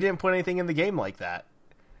claimed we didn't put anything in the game like that,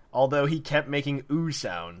 although he kept making ooh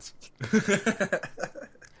sounds.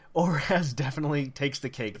 Oraz definitely takes the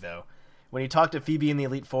cake, though. When you talk to Phoebe in the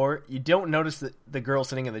Elite Four, you don't notice the girl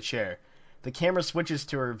sitting in the chair. The camera switches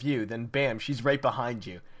to her view, then bam, she's right behind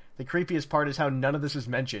you. The creepiest part is how none of this is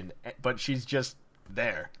mentioned, but she's just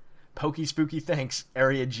there. Pokey spooky thanks,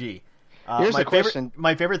 Area G. Here's a question.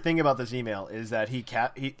 My favorite thing about this email is that he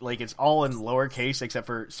it's all in lowercase except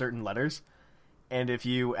for certain letters, and if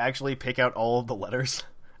you actually pick out all of the letters,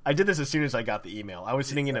 I did this as soon as I got the email. I was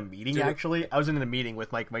sitting in a meeting actually. I was in a meeting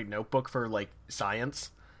with my notebook for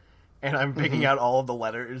science, and I'm picking out all of the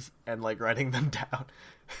letters and writing them down,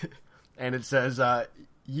 and it says,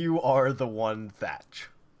 "You are the one, Thatch."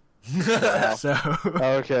 So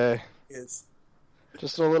okay. Yes.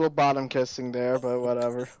 Just a little bottom kissing there, but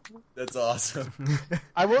whatever. That's awesome.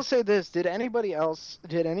 I will say this: did any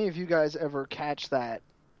of you guys ever catch that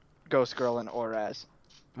ghost girl in Oraz?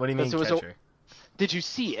 What do you mean, catch her? Did you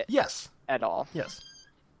see it? Yes. At all? Yes.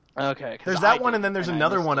 Okay. There's that one, and then there's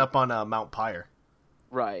another one up on Mount Pyre.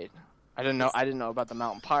 Right. I didn't know about the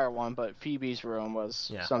Mountain Pyre one, but Phoebe's room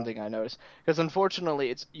was something I noticed. Because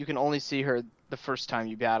unfortunately, you can only see her the first time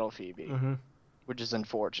you battle Phoebe, which is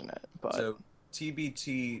unfortunate. But so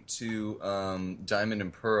TBT to Diamond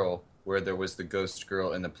and Pearl, where there was the ghost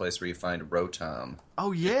girl in the place where you find Rotom.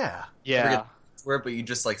 Oh yeah, yeah. Where, but you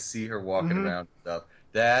just see her walking around and stuff.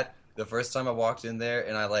 The first time I walked in there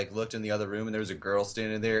and I like looked in the other room and there was a girl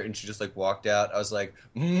standing there and she just like walked out. I was like,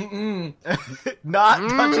 not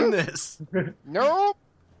touching this. Nope.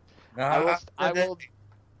 I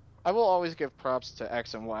will always give props to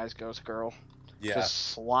X and Y's Ghost Girl. Yeah.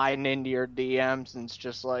 Just sliding into your DMs and it's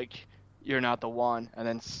just like, you're not the one, and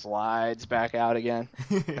then slides back out again.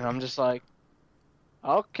 And I'm just like,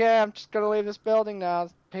 okay, I'm just going to leave this building now.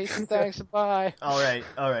 Peace and thanks, and bye. All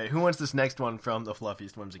right. Who wants this next one from the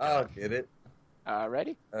Fluffiest Whimsicott? I'll get it.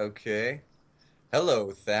 Ready? Okay.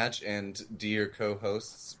 Hello, Thatch and dear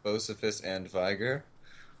co-hosts, Bocephus and Viger.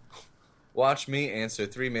 Watch me answer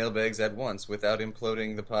 3 mailbags at once without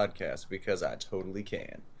imploding the podcast, because I totally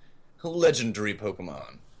can. Legendary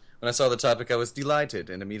Pokemon. When I saw the topic, I was delighted,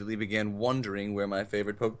 and immediately began wondering where my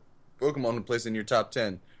favorite Pokemon would place in your top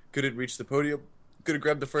 10. Could it reach the podium? Could it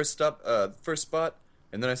grab the first spot?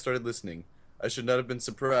 And then I started listening. I should not have been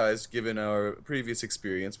surprised, given our previous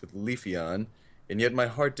experience with Leafeon, and yet my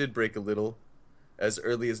heart did break a little, as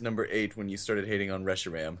early as number 8 when you started hating on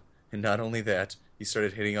Reshiram. And not only that, you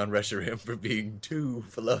started hating on Reshiram for being too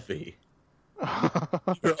fluffy.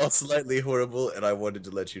 You're all slightly horrible, and I wanted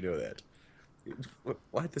to let you know that.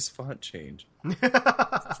 Why'd this font change?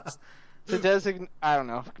 To designate, I don't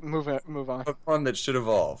know. Move on. A font that should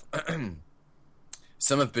evolve.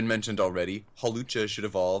 Some have been mentioned already. Hawlucha should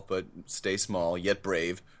evolve, but stay small, yet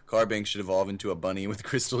brave. Carbink should evolve into a bunny with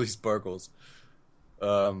crystally sparkles.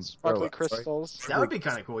 Sparkly crystals. That would be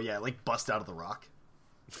kind of cool, yeah. Like, bust out of the rock.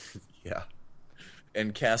 Yeah.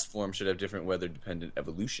 And Castform should have different weather-dependent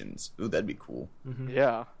evolutions. Ooh, that'd be cool. Mm-hmm.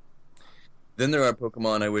 Yeah. Then there are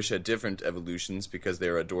Pokemon I wish had different evolutions because they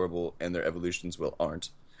are adorable and their evolutions, well, aren't.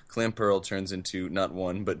 Clamperl turns into not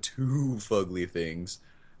one, but 2 fugly things.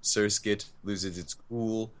 Surskit loses its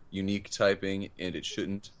cool, unique typing, and it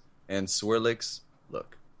shouldn't. And Swirlix,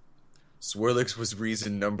 look. Swirlix was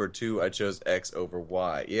reason number 2 I chose X over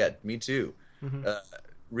Y. Yeah, me too. Mm-hmm.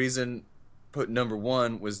 Reason number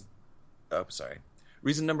 1 was... Oh, sorry.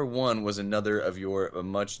 Reason number 1 was another of your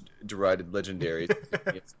much derided legendaries.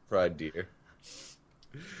 It's Pride Deer.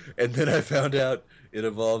 And then I found out it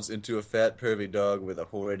evolves into a fat, pervy dog with a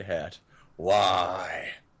horrid hat.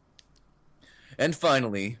 Why? And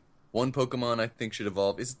finally, one Pokemon I think should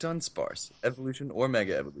evolve is Dunsparce. Evolution or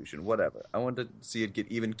Mega Evolution, whatever. I want to see it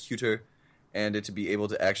get even cuter and it to be able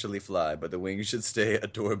to actually fly, but the wings should stay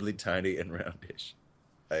adorably tiny and roundish.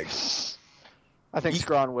 I think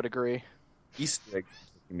Scrawn would agree. Easter egg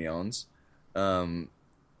Pokemons.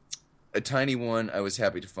 A tiny one I was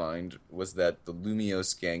happy to find was that the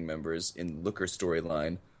Lumiose gang members in Looker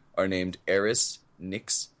storyline are named Eris,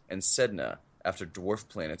 Nyx, and Sedna after dwarf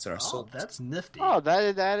planets in our solar system. That's nifty. Oh,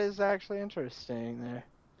 that is actually interesting there.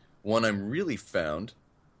 One I'm really fond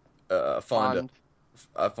of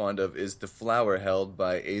is the flower held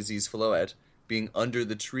by Azzy's Floette being under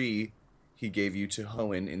the tree he gave you to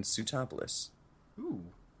Hoenn in Sutopolis. Ooh.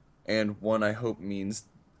 And one I hope means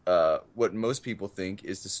what most people think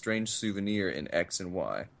is the strange souvenir in X and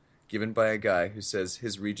Y, given by a guy who says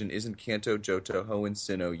his region isn't Kanto, Johto, Hoenn,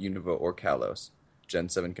 Sinnoh, Unova, or Kalos. Gen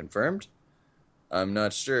 7 confirmed? I'm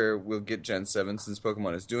not sure we'll get Gen 7 since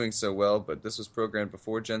Pokemon is doing so well, but this was programmed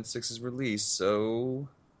before Gen 6's release, so...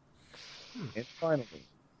 And finally,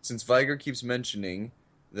 since Viger keeps mentioning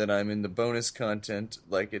that I'm in the bonus content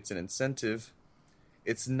like it's an incentive,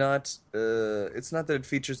 it's not that it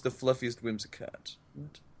features the fluffiest Whimsicott.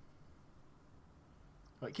 What?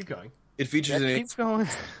 Right, keep going. It features keep going.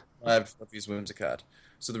 fluffiest Whimsicott.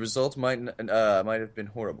 So the result might have been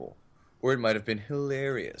horrible, or it might have been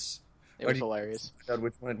hilarious. It was hilarious. Find out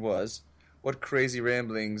which one it was. What crazy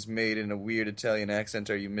ramblings made in a weird Italian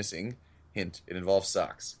accent are you missing? Hint: it involves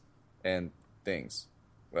socks and things.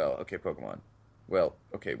 Well, okay, Pokemon. Well,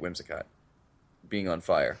 okay, Whimsicott being on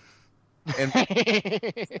fire. And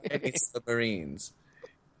submarines.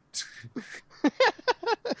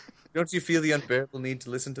 Don't you feel the unbearable need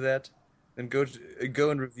to listen to that? Then go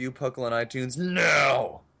and review Puckle on iTunes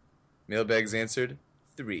now! Mailbags answered.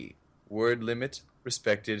 3. Word limit.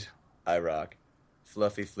 Respected. I rock.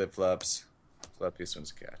 Fluffy flip-flops. Fluffiest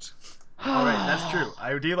Whimsicott. Alright, that's true.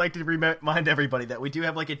 I do like to remind everybody that we do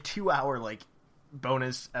have like a 2-hour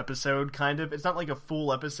bonus episode, kind of. It's not like a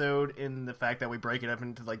full episode in the fact that we break it up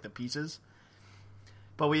into the pieces.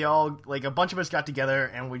 But we all, a bunch of us got together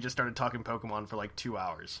and we just started talking Pokemon for 2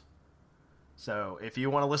 hours. So if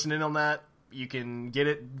you want to listen in on that, you can get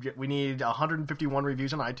it. We need 151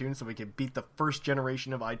 reviews on iTunes so we can beat the first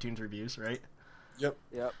generation of iTunes reviews, right? Yep.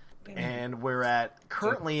 And we're at,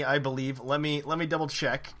 currently, I believe, let me double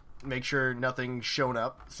check, make sure nothing's shown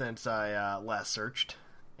up since I last searched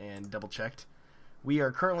and double checked. We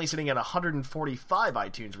are currently sitting at 145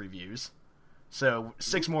 iTunes reviews. So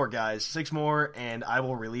 6 more, guys. 6 more, and I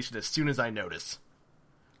will release it as soon as I notice.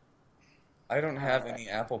 I don't have any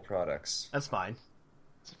Apple products. That's fine.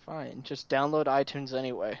 It's fine. Just download iTunes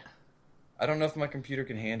anyway. I don't know if my computer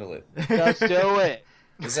can handle it. Just do it.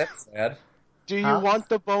 Is that sad? Do you want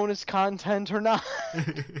the bonus content or not?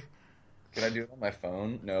 Can I do it on my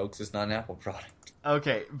phone? No, because it's not an Apple product.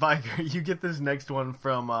 Okay, Viker, you get this next one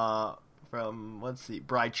from let's see,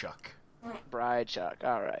 Brychuck. Brychuck,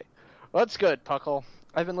 alright. Well, that's good, Puckle.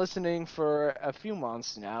 I've been listening for a few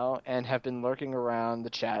months now and have been lurking around the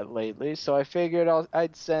chat lately, so I figured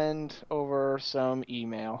I'd send over some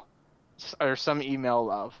email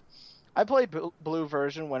love. I played Blue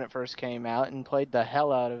version when it first came out and played the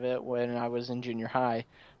hell out of it when I was in junior high,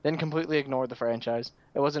 then completely ignored the franchise.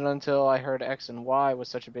 It wasn't until I heard X and Y was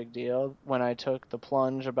such a big deal when I took the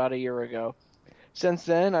plunge about a year ago. Since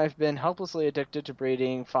then, I've been helplessly addicted to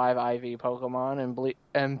breeding 5 IV Pokemon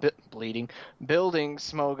and building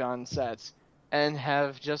Smogon sets, and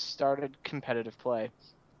have just started competitive play.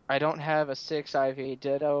 I don't have a 6 IV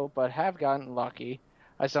Ditto, but have gotten lucky.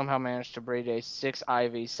 I somehow managed to breed a 6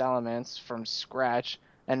 IV Salamence from scratch,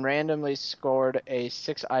 and randomly scored a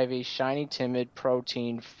 6 IV Shiny Timid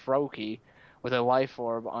Protein Froakie with a Life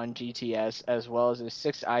Orb on GTS, as well as a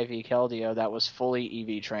 6 IV Keldeo that was fully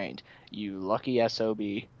EV trained. You lucky SOB.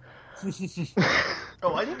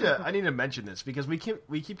 Oh, I need to mention this because we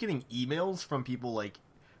keep getting emails from people like.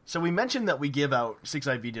 So we mentioned that we give out 6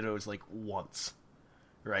 IV Dittos like once,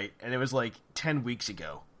 right? And it was like 10 weeks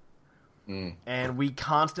ago. And we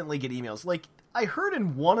constantly get emails. Like, I heard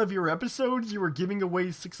in one of your episodes you were giving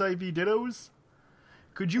away 6 IV Dittos.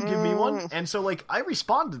 Could you give me one? And so, like, I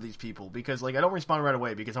respond to these people because, like, I don't respond right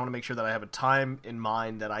away because I want to make sure that I have a time in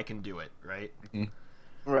mind that I can do it, right?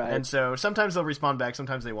 Right. And so sometimes they'll respond back,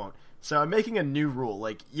 sometimes they won't. So I'm making a new rule.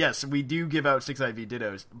 Like, yes, we do give out 6 IV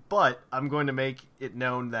Dittos, but I'm going to make it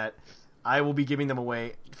known that I will be giving them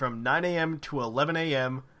away from 9 a.m. to 11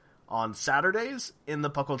 a.m. on Saturdays in the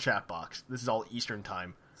Puckle chat box. This is all Eastern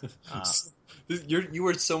time. You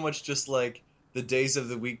were so much just like the days of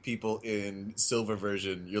the week people in Silver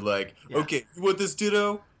version. You're like, okay, you want this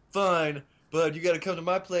Ditto? Fine, but you got to come to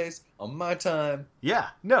my place on my time. Yeah,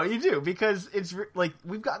 no, you do, because it's like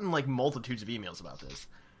we've gotten like multitudes of emails about this.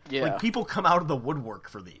 Yeah, like people come out of the woodwork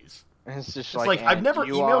for these. It's just like I've never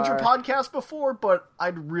emailed your podcast before, but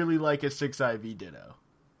I'd really like a 6 IV Ditto.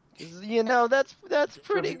 You know, that's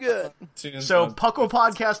pretty good. So,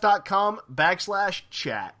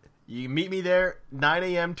 pucklepodcast.com/chat. You can meet me there, 9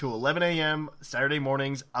 a.m. to 11 a.m. Saturday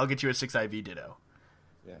mornings. I'll get you a 6 IV Ditto.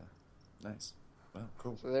 Yeah, nice. Wow,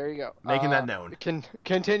 cool. So there you go. Making that known.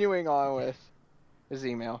 Continuing on with his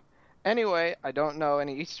email. Anyway, I don't know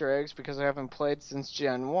any Easter eggs because I haven't played since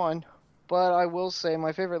Gen 1, but I will say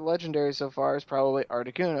my favorite legendary so far is probably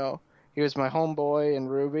Articuno. He was my homeboy in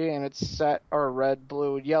Ruby, and it's set, or red,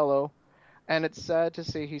 blue, and yellow, and it's sad to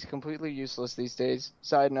see he's completely useless these days.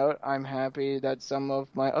 Side note, I'm happy that some of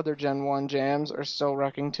my other Gen 1 jams are still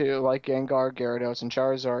wrecking too, like Gengar, Gyarados, and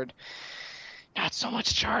Charizard. Not so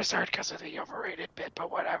much Charizard because of the overrated bit, but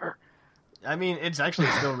whatever. I mean, it's actually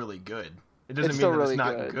still really good. It doesn't mean that really it's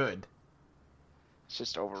not good. It's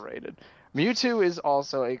just overrated. Mewtwo is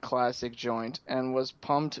also a classic joint, and was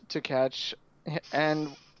pumped to catch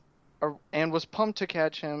him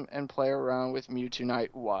and play around with Mewtwo Night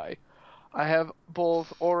Y. I have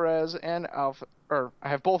both Oraz and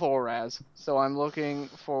Oraz, so I'm looking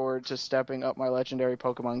forward to stepping up my legendary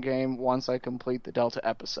Pokemon game once I complete the Delta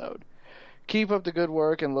episode. Keep up the good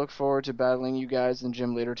work and look forward to battling you guys in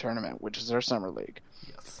Gym Leader Tournament, which is our summer league.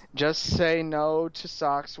 Yes. Just say no to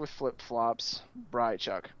socks with flip-flops.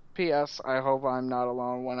 Brychuck. P.S. I hope I'm not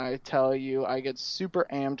alone when I tell you I get super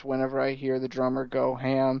amped whenever I hear the drummer go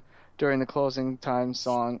ham during the closing time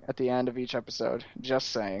song at the end of each episode. Just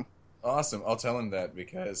saying. Awesome. I'll tell him that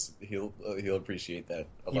because he'll appreciate that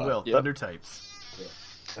a lot. He will. Yep. Thunder types. Yeah.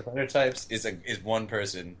 The Thunder types is one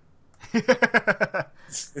person.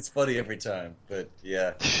 It's funny every time, but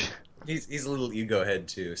yeah, he's a little ego head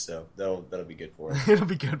too, so that'll be good for him. It'll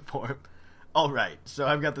be good for him. All right, so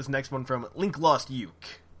I've got this next one from Link Lost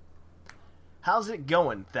Uke. How's it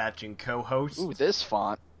going, Thatch and co-host? Ooh, this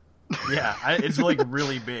font. Yeah, it's like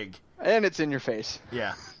really big. And it's in your face.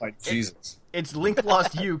 Yeah. Like Jesus. It's Link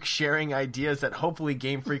Lost Uke sharing ideas that hopefully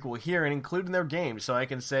Game Freak will hear and include in their game, so I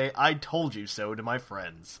can say, I told you so to my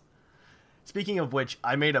friends. Speaking of which,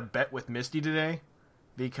 I made a bet with Misty today,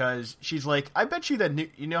 because she's like, I bet you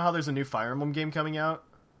that you know how there's a new Fire Emblem game coming out?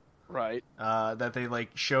 Right. That they like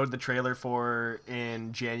showed the trailer for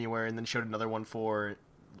in January and then showed another one for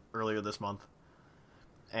earlier this month.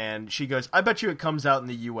 and she goes, I bet you it comes out in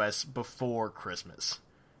the U.S. before Christmas.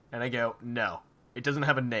 And I go, no, it doesn't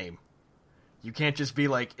have a name. You can't just be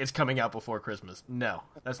like, it's coming out before Christmas. No,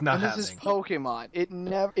 that's not happening. This is Pokemon.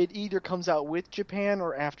 It either comes out with Japan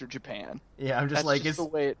or after Japan. Yeah, I'm just that's like, just the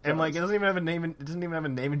way it goes. I'm like, it doesn't even have a name. It doesn't even have a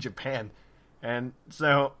name in Japan, and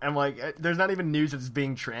so I'm like, there's not even news that it's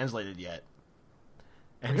being translated yet.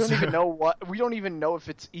 And we don't even know if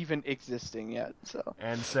it's even existing yet. So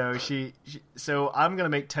so I'm gonna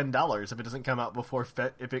make $10 if it doesn't come out before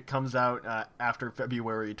if it comes out after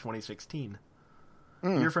February 2016.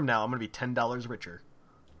 A year from now, I'm gonna be $10 richer.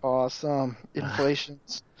 Awesome.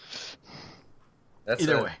 Inflation's.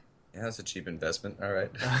 Either way. Yeah, that's a cheap investment. All right.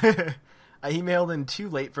 I emailed in too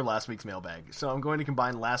late for last week's mailbag, so I'm going to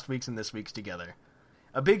combine last week's and this week's together.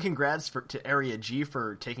 A big congrats to Area G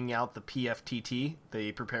for taking out the PFTT,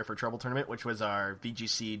 the Prepare for Trouble tournament, which was our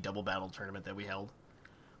VGC double battle tournament that we held.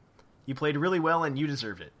 You played really well and you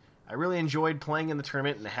deserved it. I really enjoyed playing in the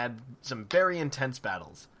tournament and had some very intense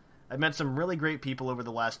battles. I've met some really great people over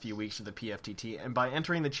the last few weeks of the PFTT, and by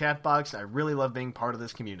entering the chat box, I really love being part of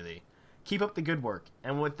this community. Keep up the good work.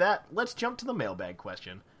 And with that, let's jump to the mailbag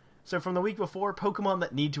question. So from the week before, Pokemon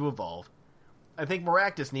that need to evolve. I think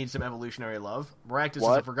Maractus needs some evolutionary love. Maractus is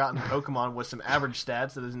a forgotten Pokemon with some average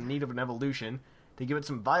stats that is in need of an evolution to give it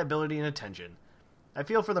some viability and attention. I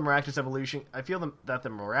feel for the Maractus evolution. I feel that the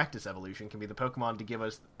Maractus evolution can be the Pokemon to give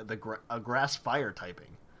us a grass fire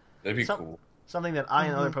typing. That'd be cool. Something that I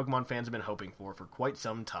and other Pokemon fans have been hoping for quite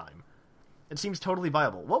some time. It seems totally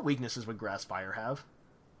viable. What weaknesses would grass fire have?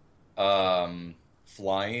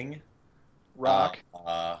 Flying. Rock.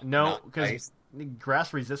 No, because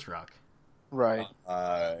grass resists rock. Right.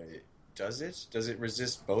 Does it? Does it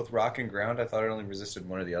resist both rock and ground? I thought it only resisted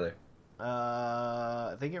one or the other.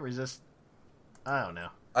 I think it resists... I don't know.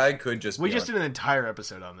 I could just... We just did an entire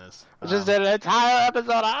episode on this.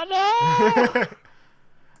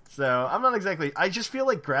 So, I'm not exactly... I just feel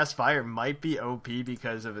like grass fire might be OP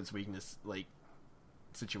because of its weakness,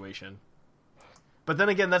 situation. But then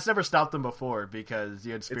again, that's never stopped them before, because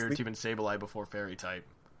you had Spiritomb and Sableye before Fairy type.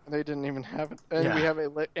 They didn't even have it.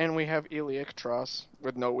 And we have Eelektross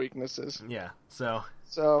with no weaknesses. Yeah, so...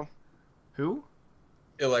 Who?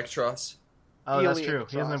 Eelektross. Oh, that's true.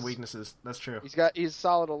 He doesn't have weaknesses. That's true. He's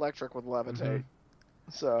solid electric with Levitate.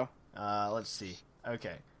 Mm-hmm. So... let's see.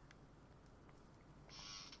 Okay.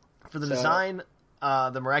 For the design,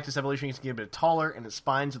 the Maractus evolution can get a bit taller, and its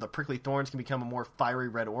spines with the prickly thorns can become a more fiery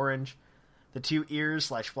red-orange. The 2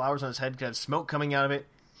 ears/flowers on its head could have smoke coming out of it,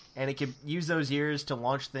 and it could use those ears to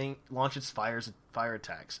launch its fire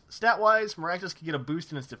attacks. Stat-wise, Maractus could get a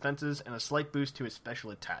boost in its defenses and a slight boost to its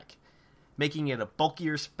special attack, making it a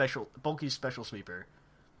bulky special sweeper.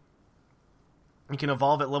 It can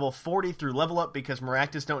evolve at level 40 through level up because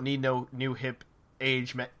Maractus don't need no new hip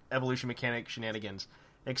age evolution mechanic shenanigans.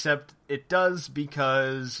 Except it does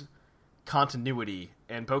because continuity,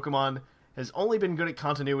 and Pokemon has only been good at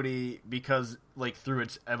continuity because, through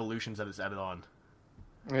its evolutions that it's added on.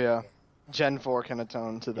 Yeah. Gen 4 can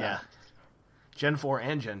atone to that. Yeah. Gen 4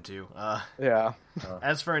 and Gen 2. Yeah.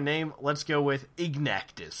 As for a name, let's go with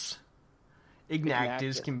Ignactus.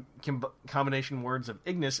 Ignactus combination words of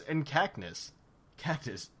Ignis and Cactus.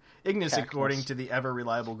 Ignis, according to the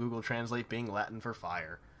ever-reliable Google Translate, being Latin for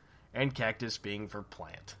fire, and cactus being for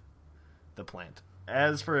plant. The plant.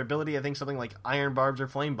 As for ability, I think something like Iron Barbs or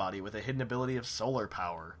Flame Body with a hidden ability of Solar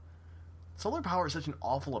Power. Solar Power is such an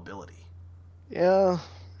awful ability. Yeah.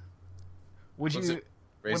 Raise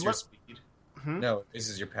your speed? No, it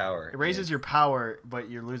raises your power. It raises your power, but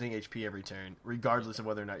you're losing HP every turn, regardless of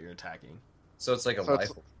whether or not you're attacking. So it's like a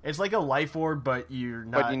life orb. It's like a life orb, but you're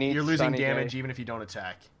losing damage even if you don't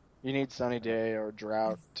attack. You need Sunny Day or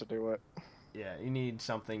Drought to do it. Yeah, you need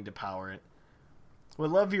something to power it.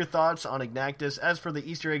 Would love your thoughts on Ignactus. As for the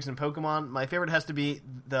Easter eggs in Pokemon, my favorite has to be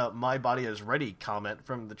the "My body is ready" comment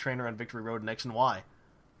from the trainer on Victory Road in X and Y.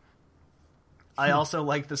 I also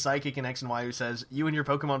like the psychic in X and Y who says, "You and your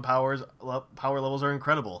Pokemon power levels are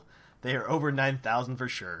incredible. They are over 9,000 for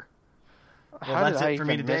sure." Well, that's it for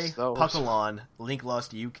me today. Puckalon, Link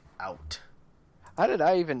Lost Uke out. How did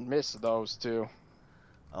I even miss those two?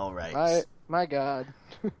 All right. My God.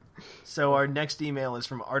 So our next email is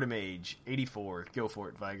from Artemage84. Go for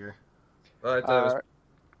it, Viger. Well, I thought it was...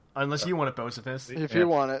 Unless you want it, Bocephus. If you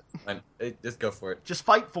want it. Just go for it. Just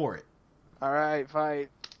fight for it. All right, fight.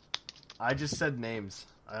 I just said names.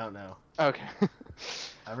 I don't know. Okay.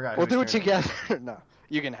 I forgot. We'll do it together. No,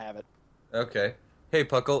 you can have it. Okay. Hey,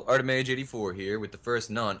 Puckle. Artemage84 here with the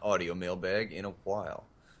first non-audio mailbag in a while.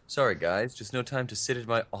 Sorry, guys. Just no time to sit at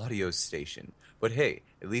my audio station. But hey,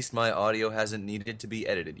 at least my audio hasn't needed to be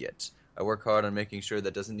edited yet. I work hard on making sure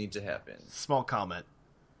that doesn't need to happen. Small comment.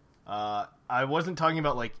 I wasn't talking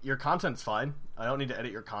about, like, your content's fine. I don't need to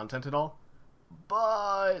edit your content at all.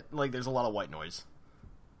 But, like, there's a lot of white noise.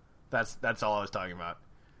 That's all I was talking about.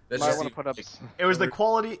 I want to put up. It was the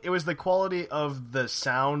quality. It was the quality of the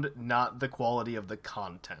sound, not the quality of the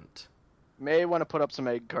content. May want to put up some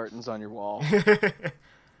egg cartons on your wall.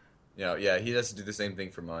 Yeah, he has to do the same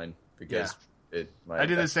thing for mine because I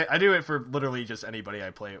do the same. I do it for literally just anybody I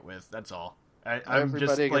play it with. That's all. I'm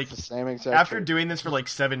just like the same exact after treatment. doing this for like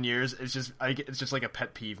 7 years, it's just like a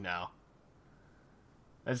pet peeve now.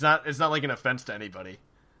 It's not like an offense to anybody.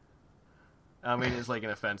 I mean, it's like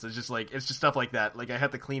an offense. It's just stuff like that. Like I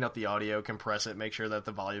have to clean up the audio, compress it, make sure that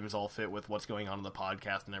the volumes all fit with what's going on in the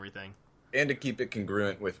podcast and everything. And to keep it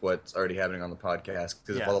congruent with what's already happening on the podcast,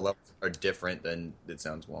 because if all the levels are different, then it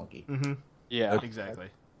sounds wonky. Mm-hmm. Yeah, exactly.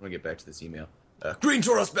 I'm gonna get back to this email. Green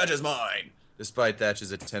Tauros badge is mine! Despite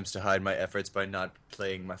Thatch's attempts to hide my efforts by not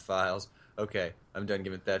playing my files. Okay, I'm done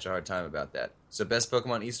giving Thatch a hard time about that. So best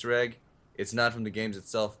Pokemon Easter egg? It's not from the games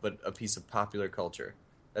itself, but a piece of popular culture.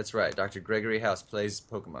 That's right, Dr. Gregory House plays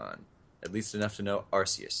Pokemon. At least enough to know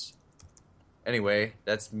Arceus. Anyway,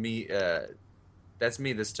 that's me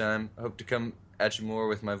this time. I hope to come at you more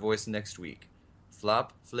with my voice next week.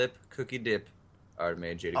 Flop, flip, cookie dip.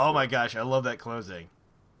 Artemaid JD. Oh my gosh, I love that closing.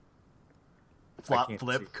 Flop,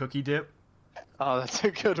 flip, cookie dip. Oh, that's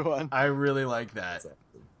a good one. I really like that.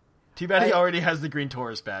 Too bad he already has the Green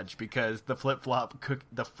Tauros badge because the flop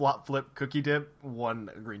flip cookie dip won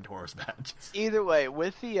a Green Tauros badge. Either way,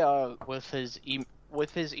 with his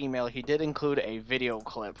email, he did include a video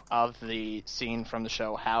clip of the scene from the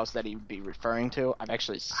show House that he'd be referring to. I've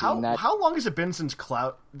actually seen that. How long has it been since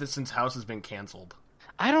House has been canceled?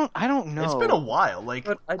 I don't know. It's been a while. Like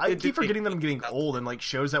I keep forgetting that I'm getting old, and like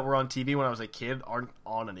shows that were on TV when I was a kid aren't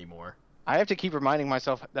on anymore. I have to keep reminding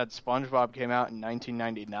myself that SpongeBob came out in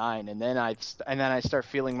 1999, and then I start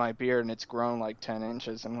feeling my beard, and it's grown like 10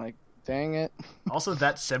 inches. I'm like, dang it. Also,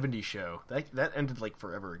 that 70s show that ended like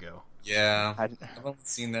forever ago. Yeah, I've only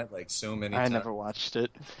seen that like so many times. I never watched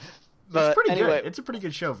it. But it's pretty good. It's a pretty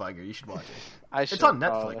good show, Viger. You should watch it. It's on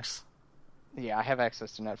Netflix. Yeah, I have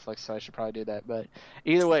access to Netflix, so I should probably do that. But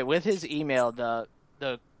either way, with his email, the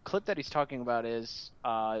clip that he's talking about is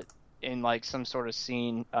in like some sort of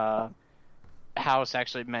scene. House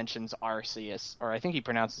actually mentions Arceus, or I think he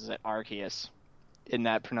pronounces it Arceus in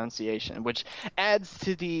that pronunciation, which adds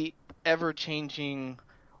to the ever-changing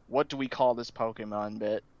what do we call this Pokemon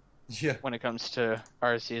bit when it comes to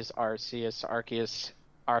Arceus, Arceus,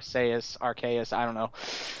 I don't know.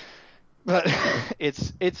 But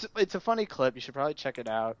it's a funny clip. You should probably check it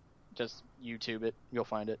out. Just YouTube it. You'll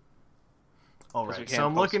find it. All right. So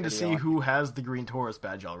I'm looking to see who has the Green Tauros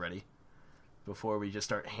badge already before we just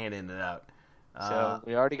start handing it out. So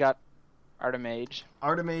we already got Artemage.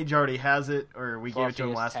 Artemage already has it, or we gave it to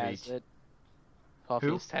him last week.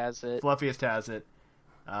 Fluffiest has it. Fluffiest has it.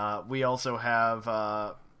 We also have...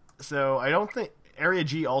 so I don't think... Area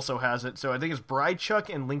G also has it, so I think it's Brychuck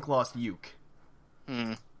and Link Lost Uke.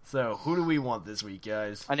 So who do we want this week,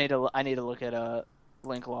 guys? I need to look at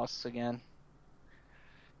Link Lost again.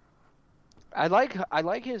 I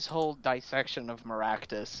like his whole dissection of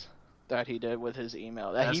Maractus that he did with his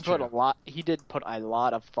email. That he did put a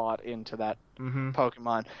lot of thought into that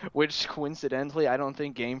Pokemon, which coincidentally I don't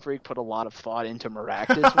think Game Freak put a lot of thought into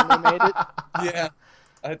Maractus when they made it. Yeah.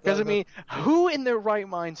 Because I mean, who in their right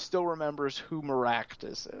mind still remembers who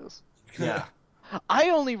Maractus is? Yeah. I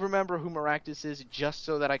only remember who Maractus is just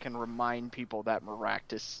so that I can remind people that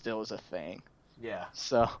Maractus still is a thing. Yeah.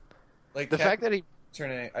 So, like the fact that he...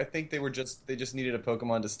 I think they just needed a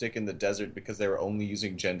Pokemon to stick in the desert because they were only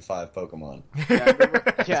using Gen 5 Pokemon.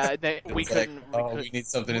 We need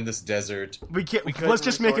something in this desert. Let's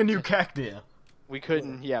just make a new Cacnea. We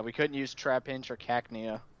couldn't use Trapinch or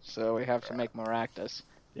Cacnea, so we have to make Maractus.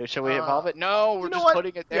 Shall we evolve it? No, we're just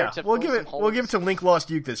putting it there to we'll give it to Link Lost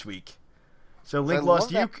Uke this week. So Link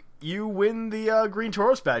Lost Uke, you win the Green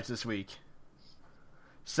Tauros badge this week.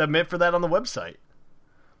 Submit for that on the website.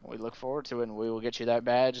 We look forward to it, and we will get you that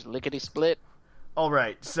badge lickety-split. All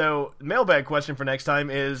right, so mailbag question for next time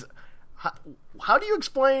is, how do you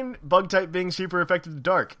explain Bug-type being super effective to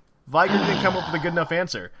Dark? Viger didn't come up with a good enough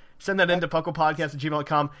answer. Send that in to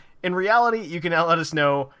pucklepodcast@gmail.com. In reality, you can now let us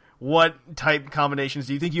know what type combinations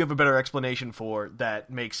do you think you have a better explanation for that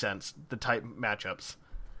makes sense, the type matchups.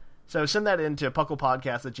 So send that in to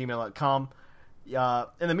pucklepodcast@gmail.com.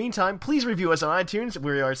 In the meantime, please review us on iTunes.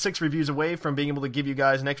 We are 6 reviews away from being able to give you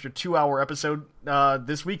guys an extra 2-hour episode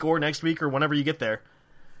this week or next week or whenever you get there.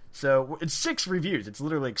 So it's 6 reviews. It's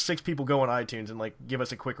literally like 6 people go on iTunes and like give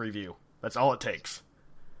us a quick review. That's all it takes.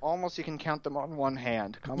 Almost you can count them on one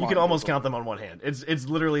hand. You can almost count them on one hand. It's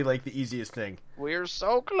literally like the easiest thing. We're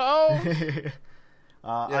so close.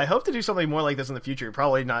 I hope to do something more like this in the future.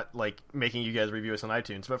 Probably not like making you guys review us on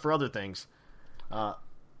iTunes, but for other things,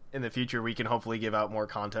 in the future we can hopefully give out more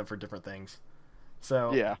content for different things.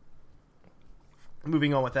 So yeah.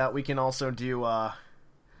 Moving on with that, we can also do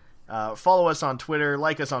follow us on Twitter,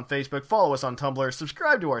 like us on Facebook, follow us on Tumblr,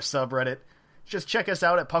 subscribe to our subreddit. Just check us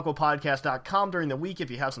out at pucklepodcast.com during the week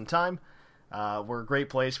if you have some time. We're a great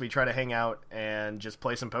place. We try to hang out and just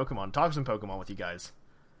play some Pokemon, talk some Pokemon with you guys.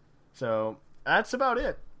 So that's about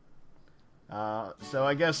it. So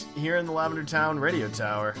I guess here in the Lavender Town Radio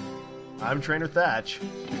Tower, I'm Trainer Thatch.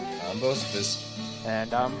 I'm Bocephus.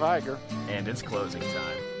 And I'm Viger. And it's closing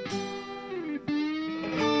time.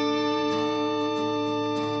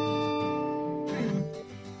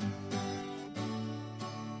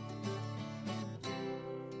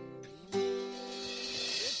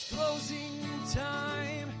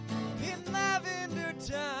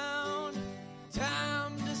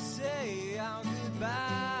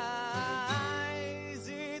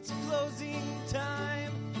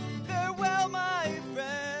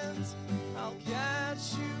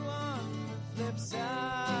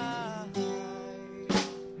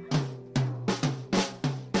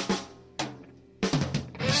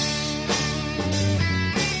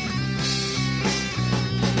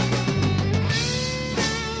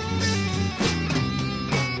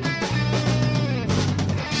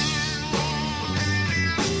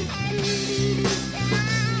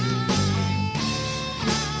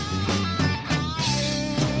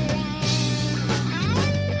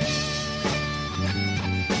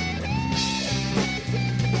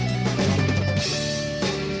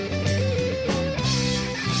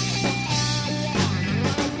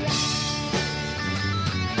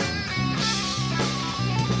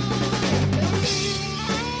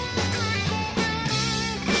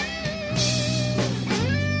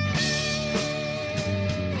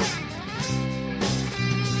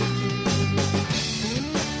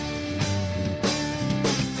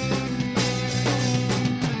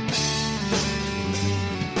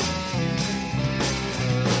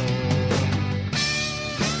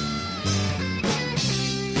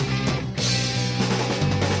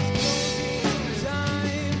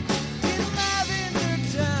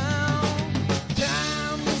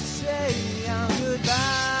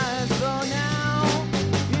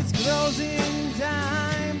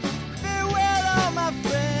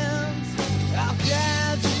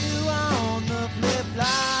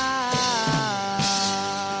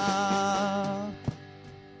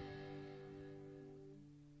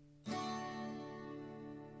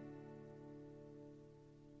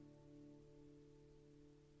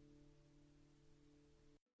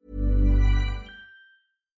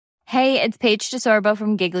 Hey, it's Paige DeSorbo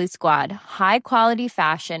from Giggly Squad. High quality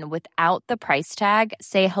fashion without the price tag.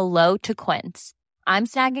 Say hello to Quince. I'm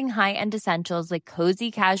snagging high-end essentials like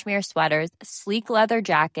cozy cashmere sweaters, sleek leather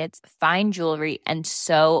jackets, fine jewelry, and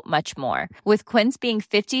so much more. With Quince being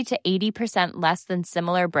 50 to 80% less than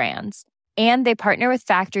similar brands. And they partner with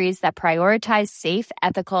factories that prioritize safe,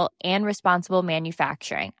 ethical, and responsible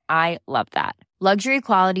manufacturing. I love that. Luxury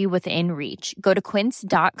quality within reach. Go to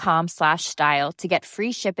quince.com/style to get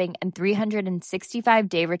free shipping and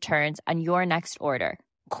 365-day returns on your next order.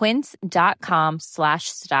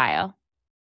 Quince.com/style.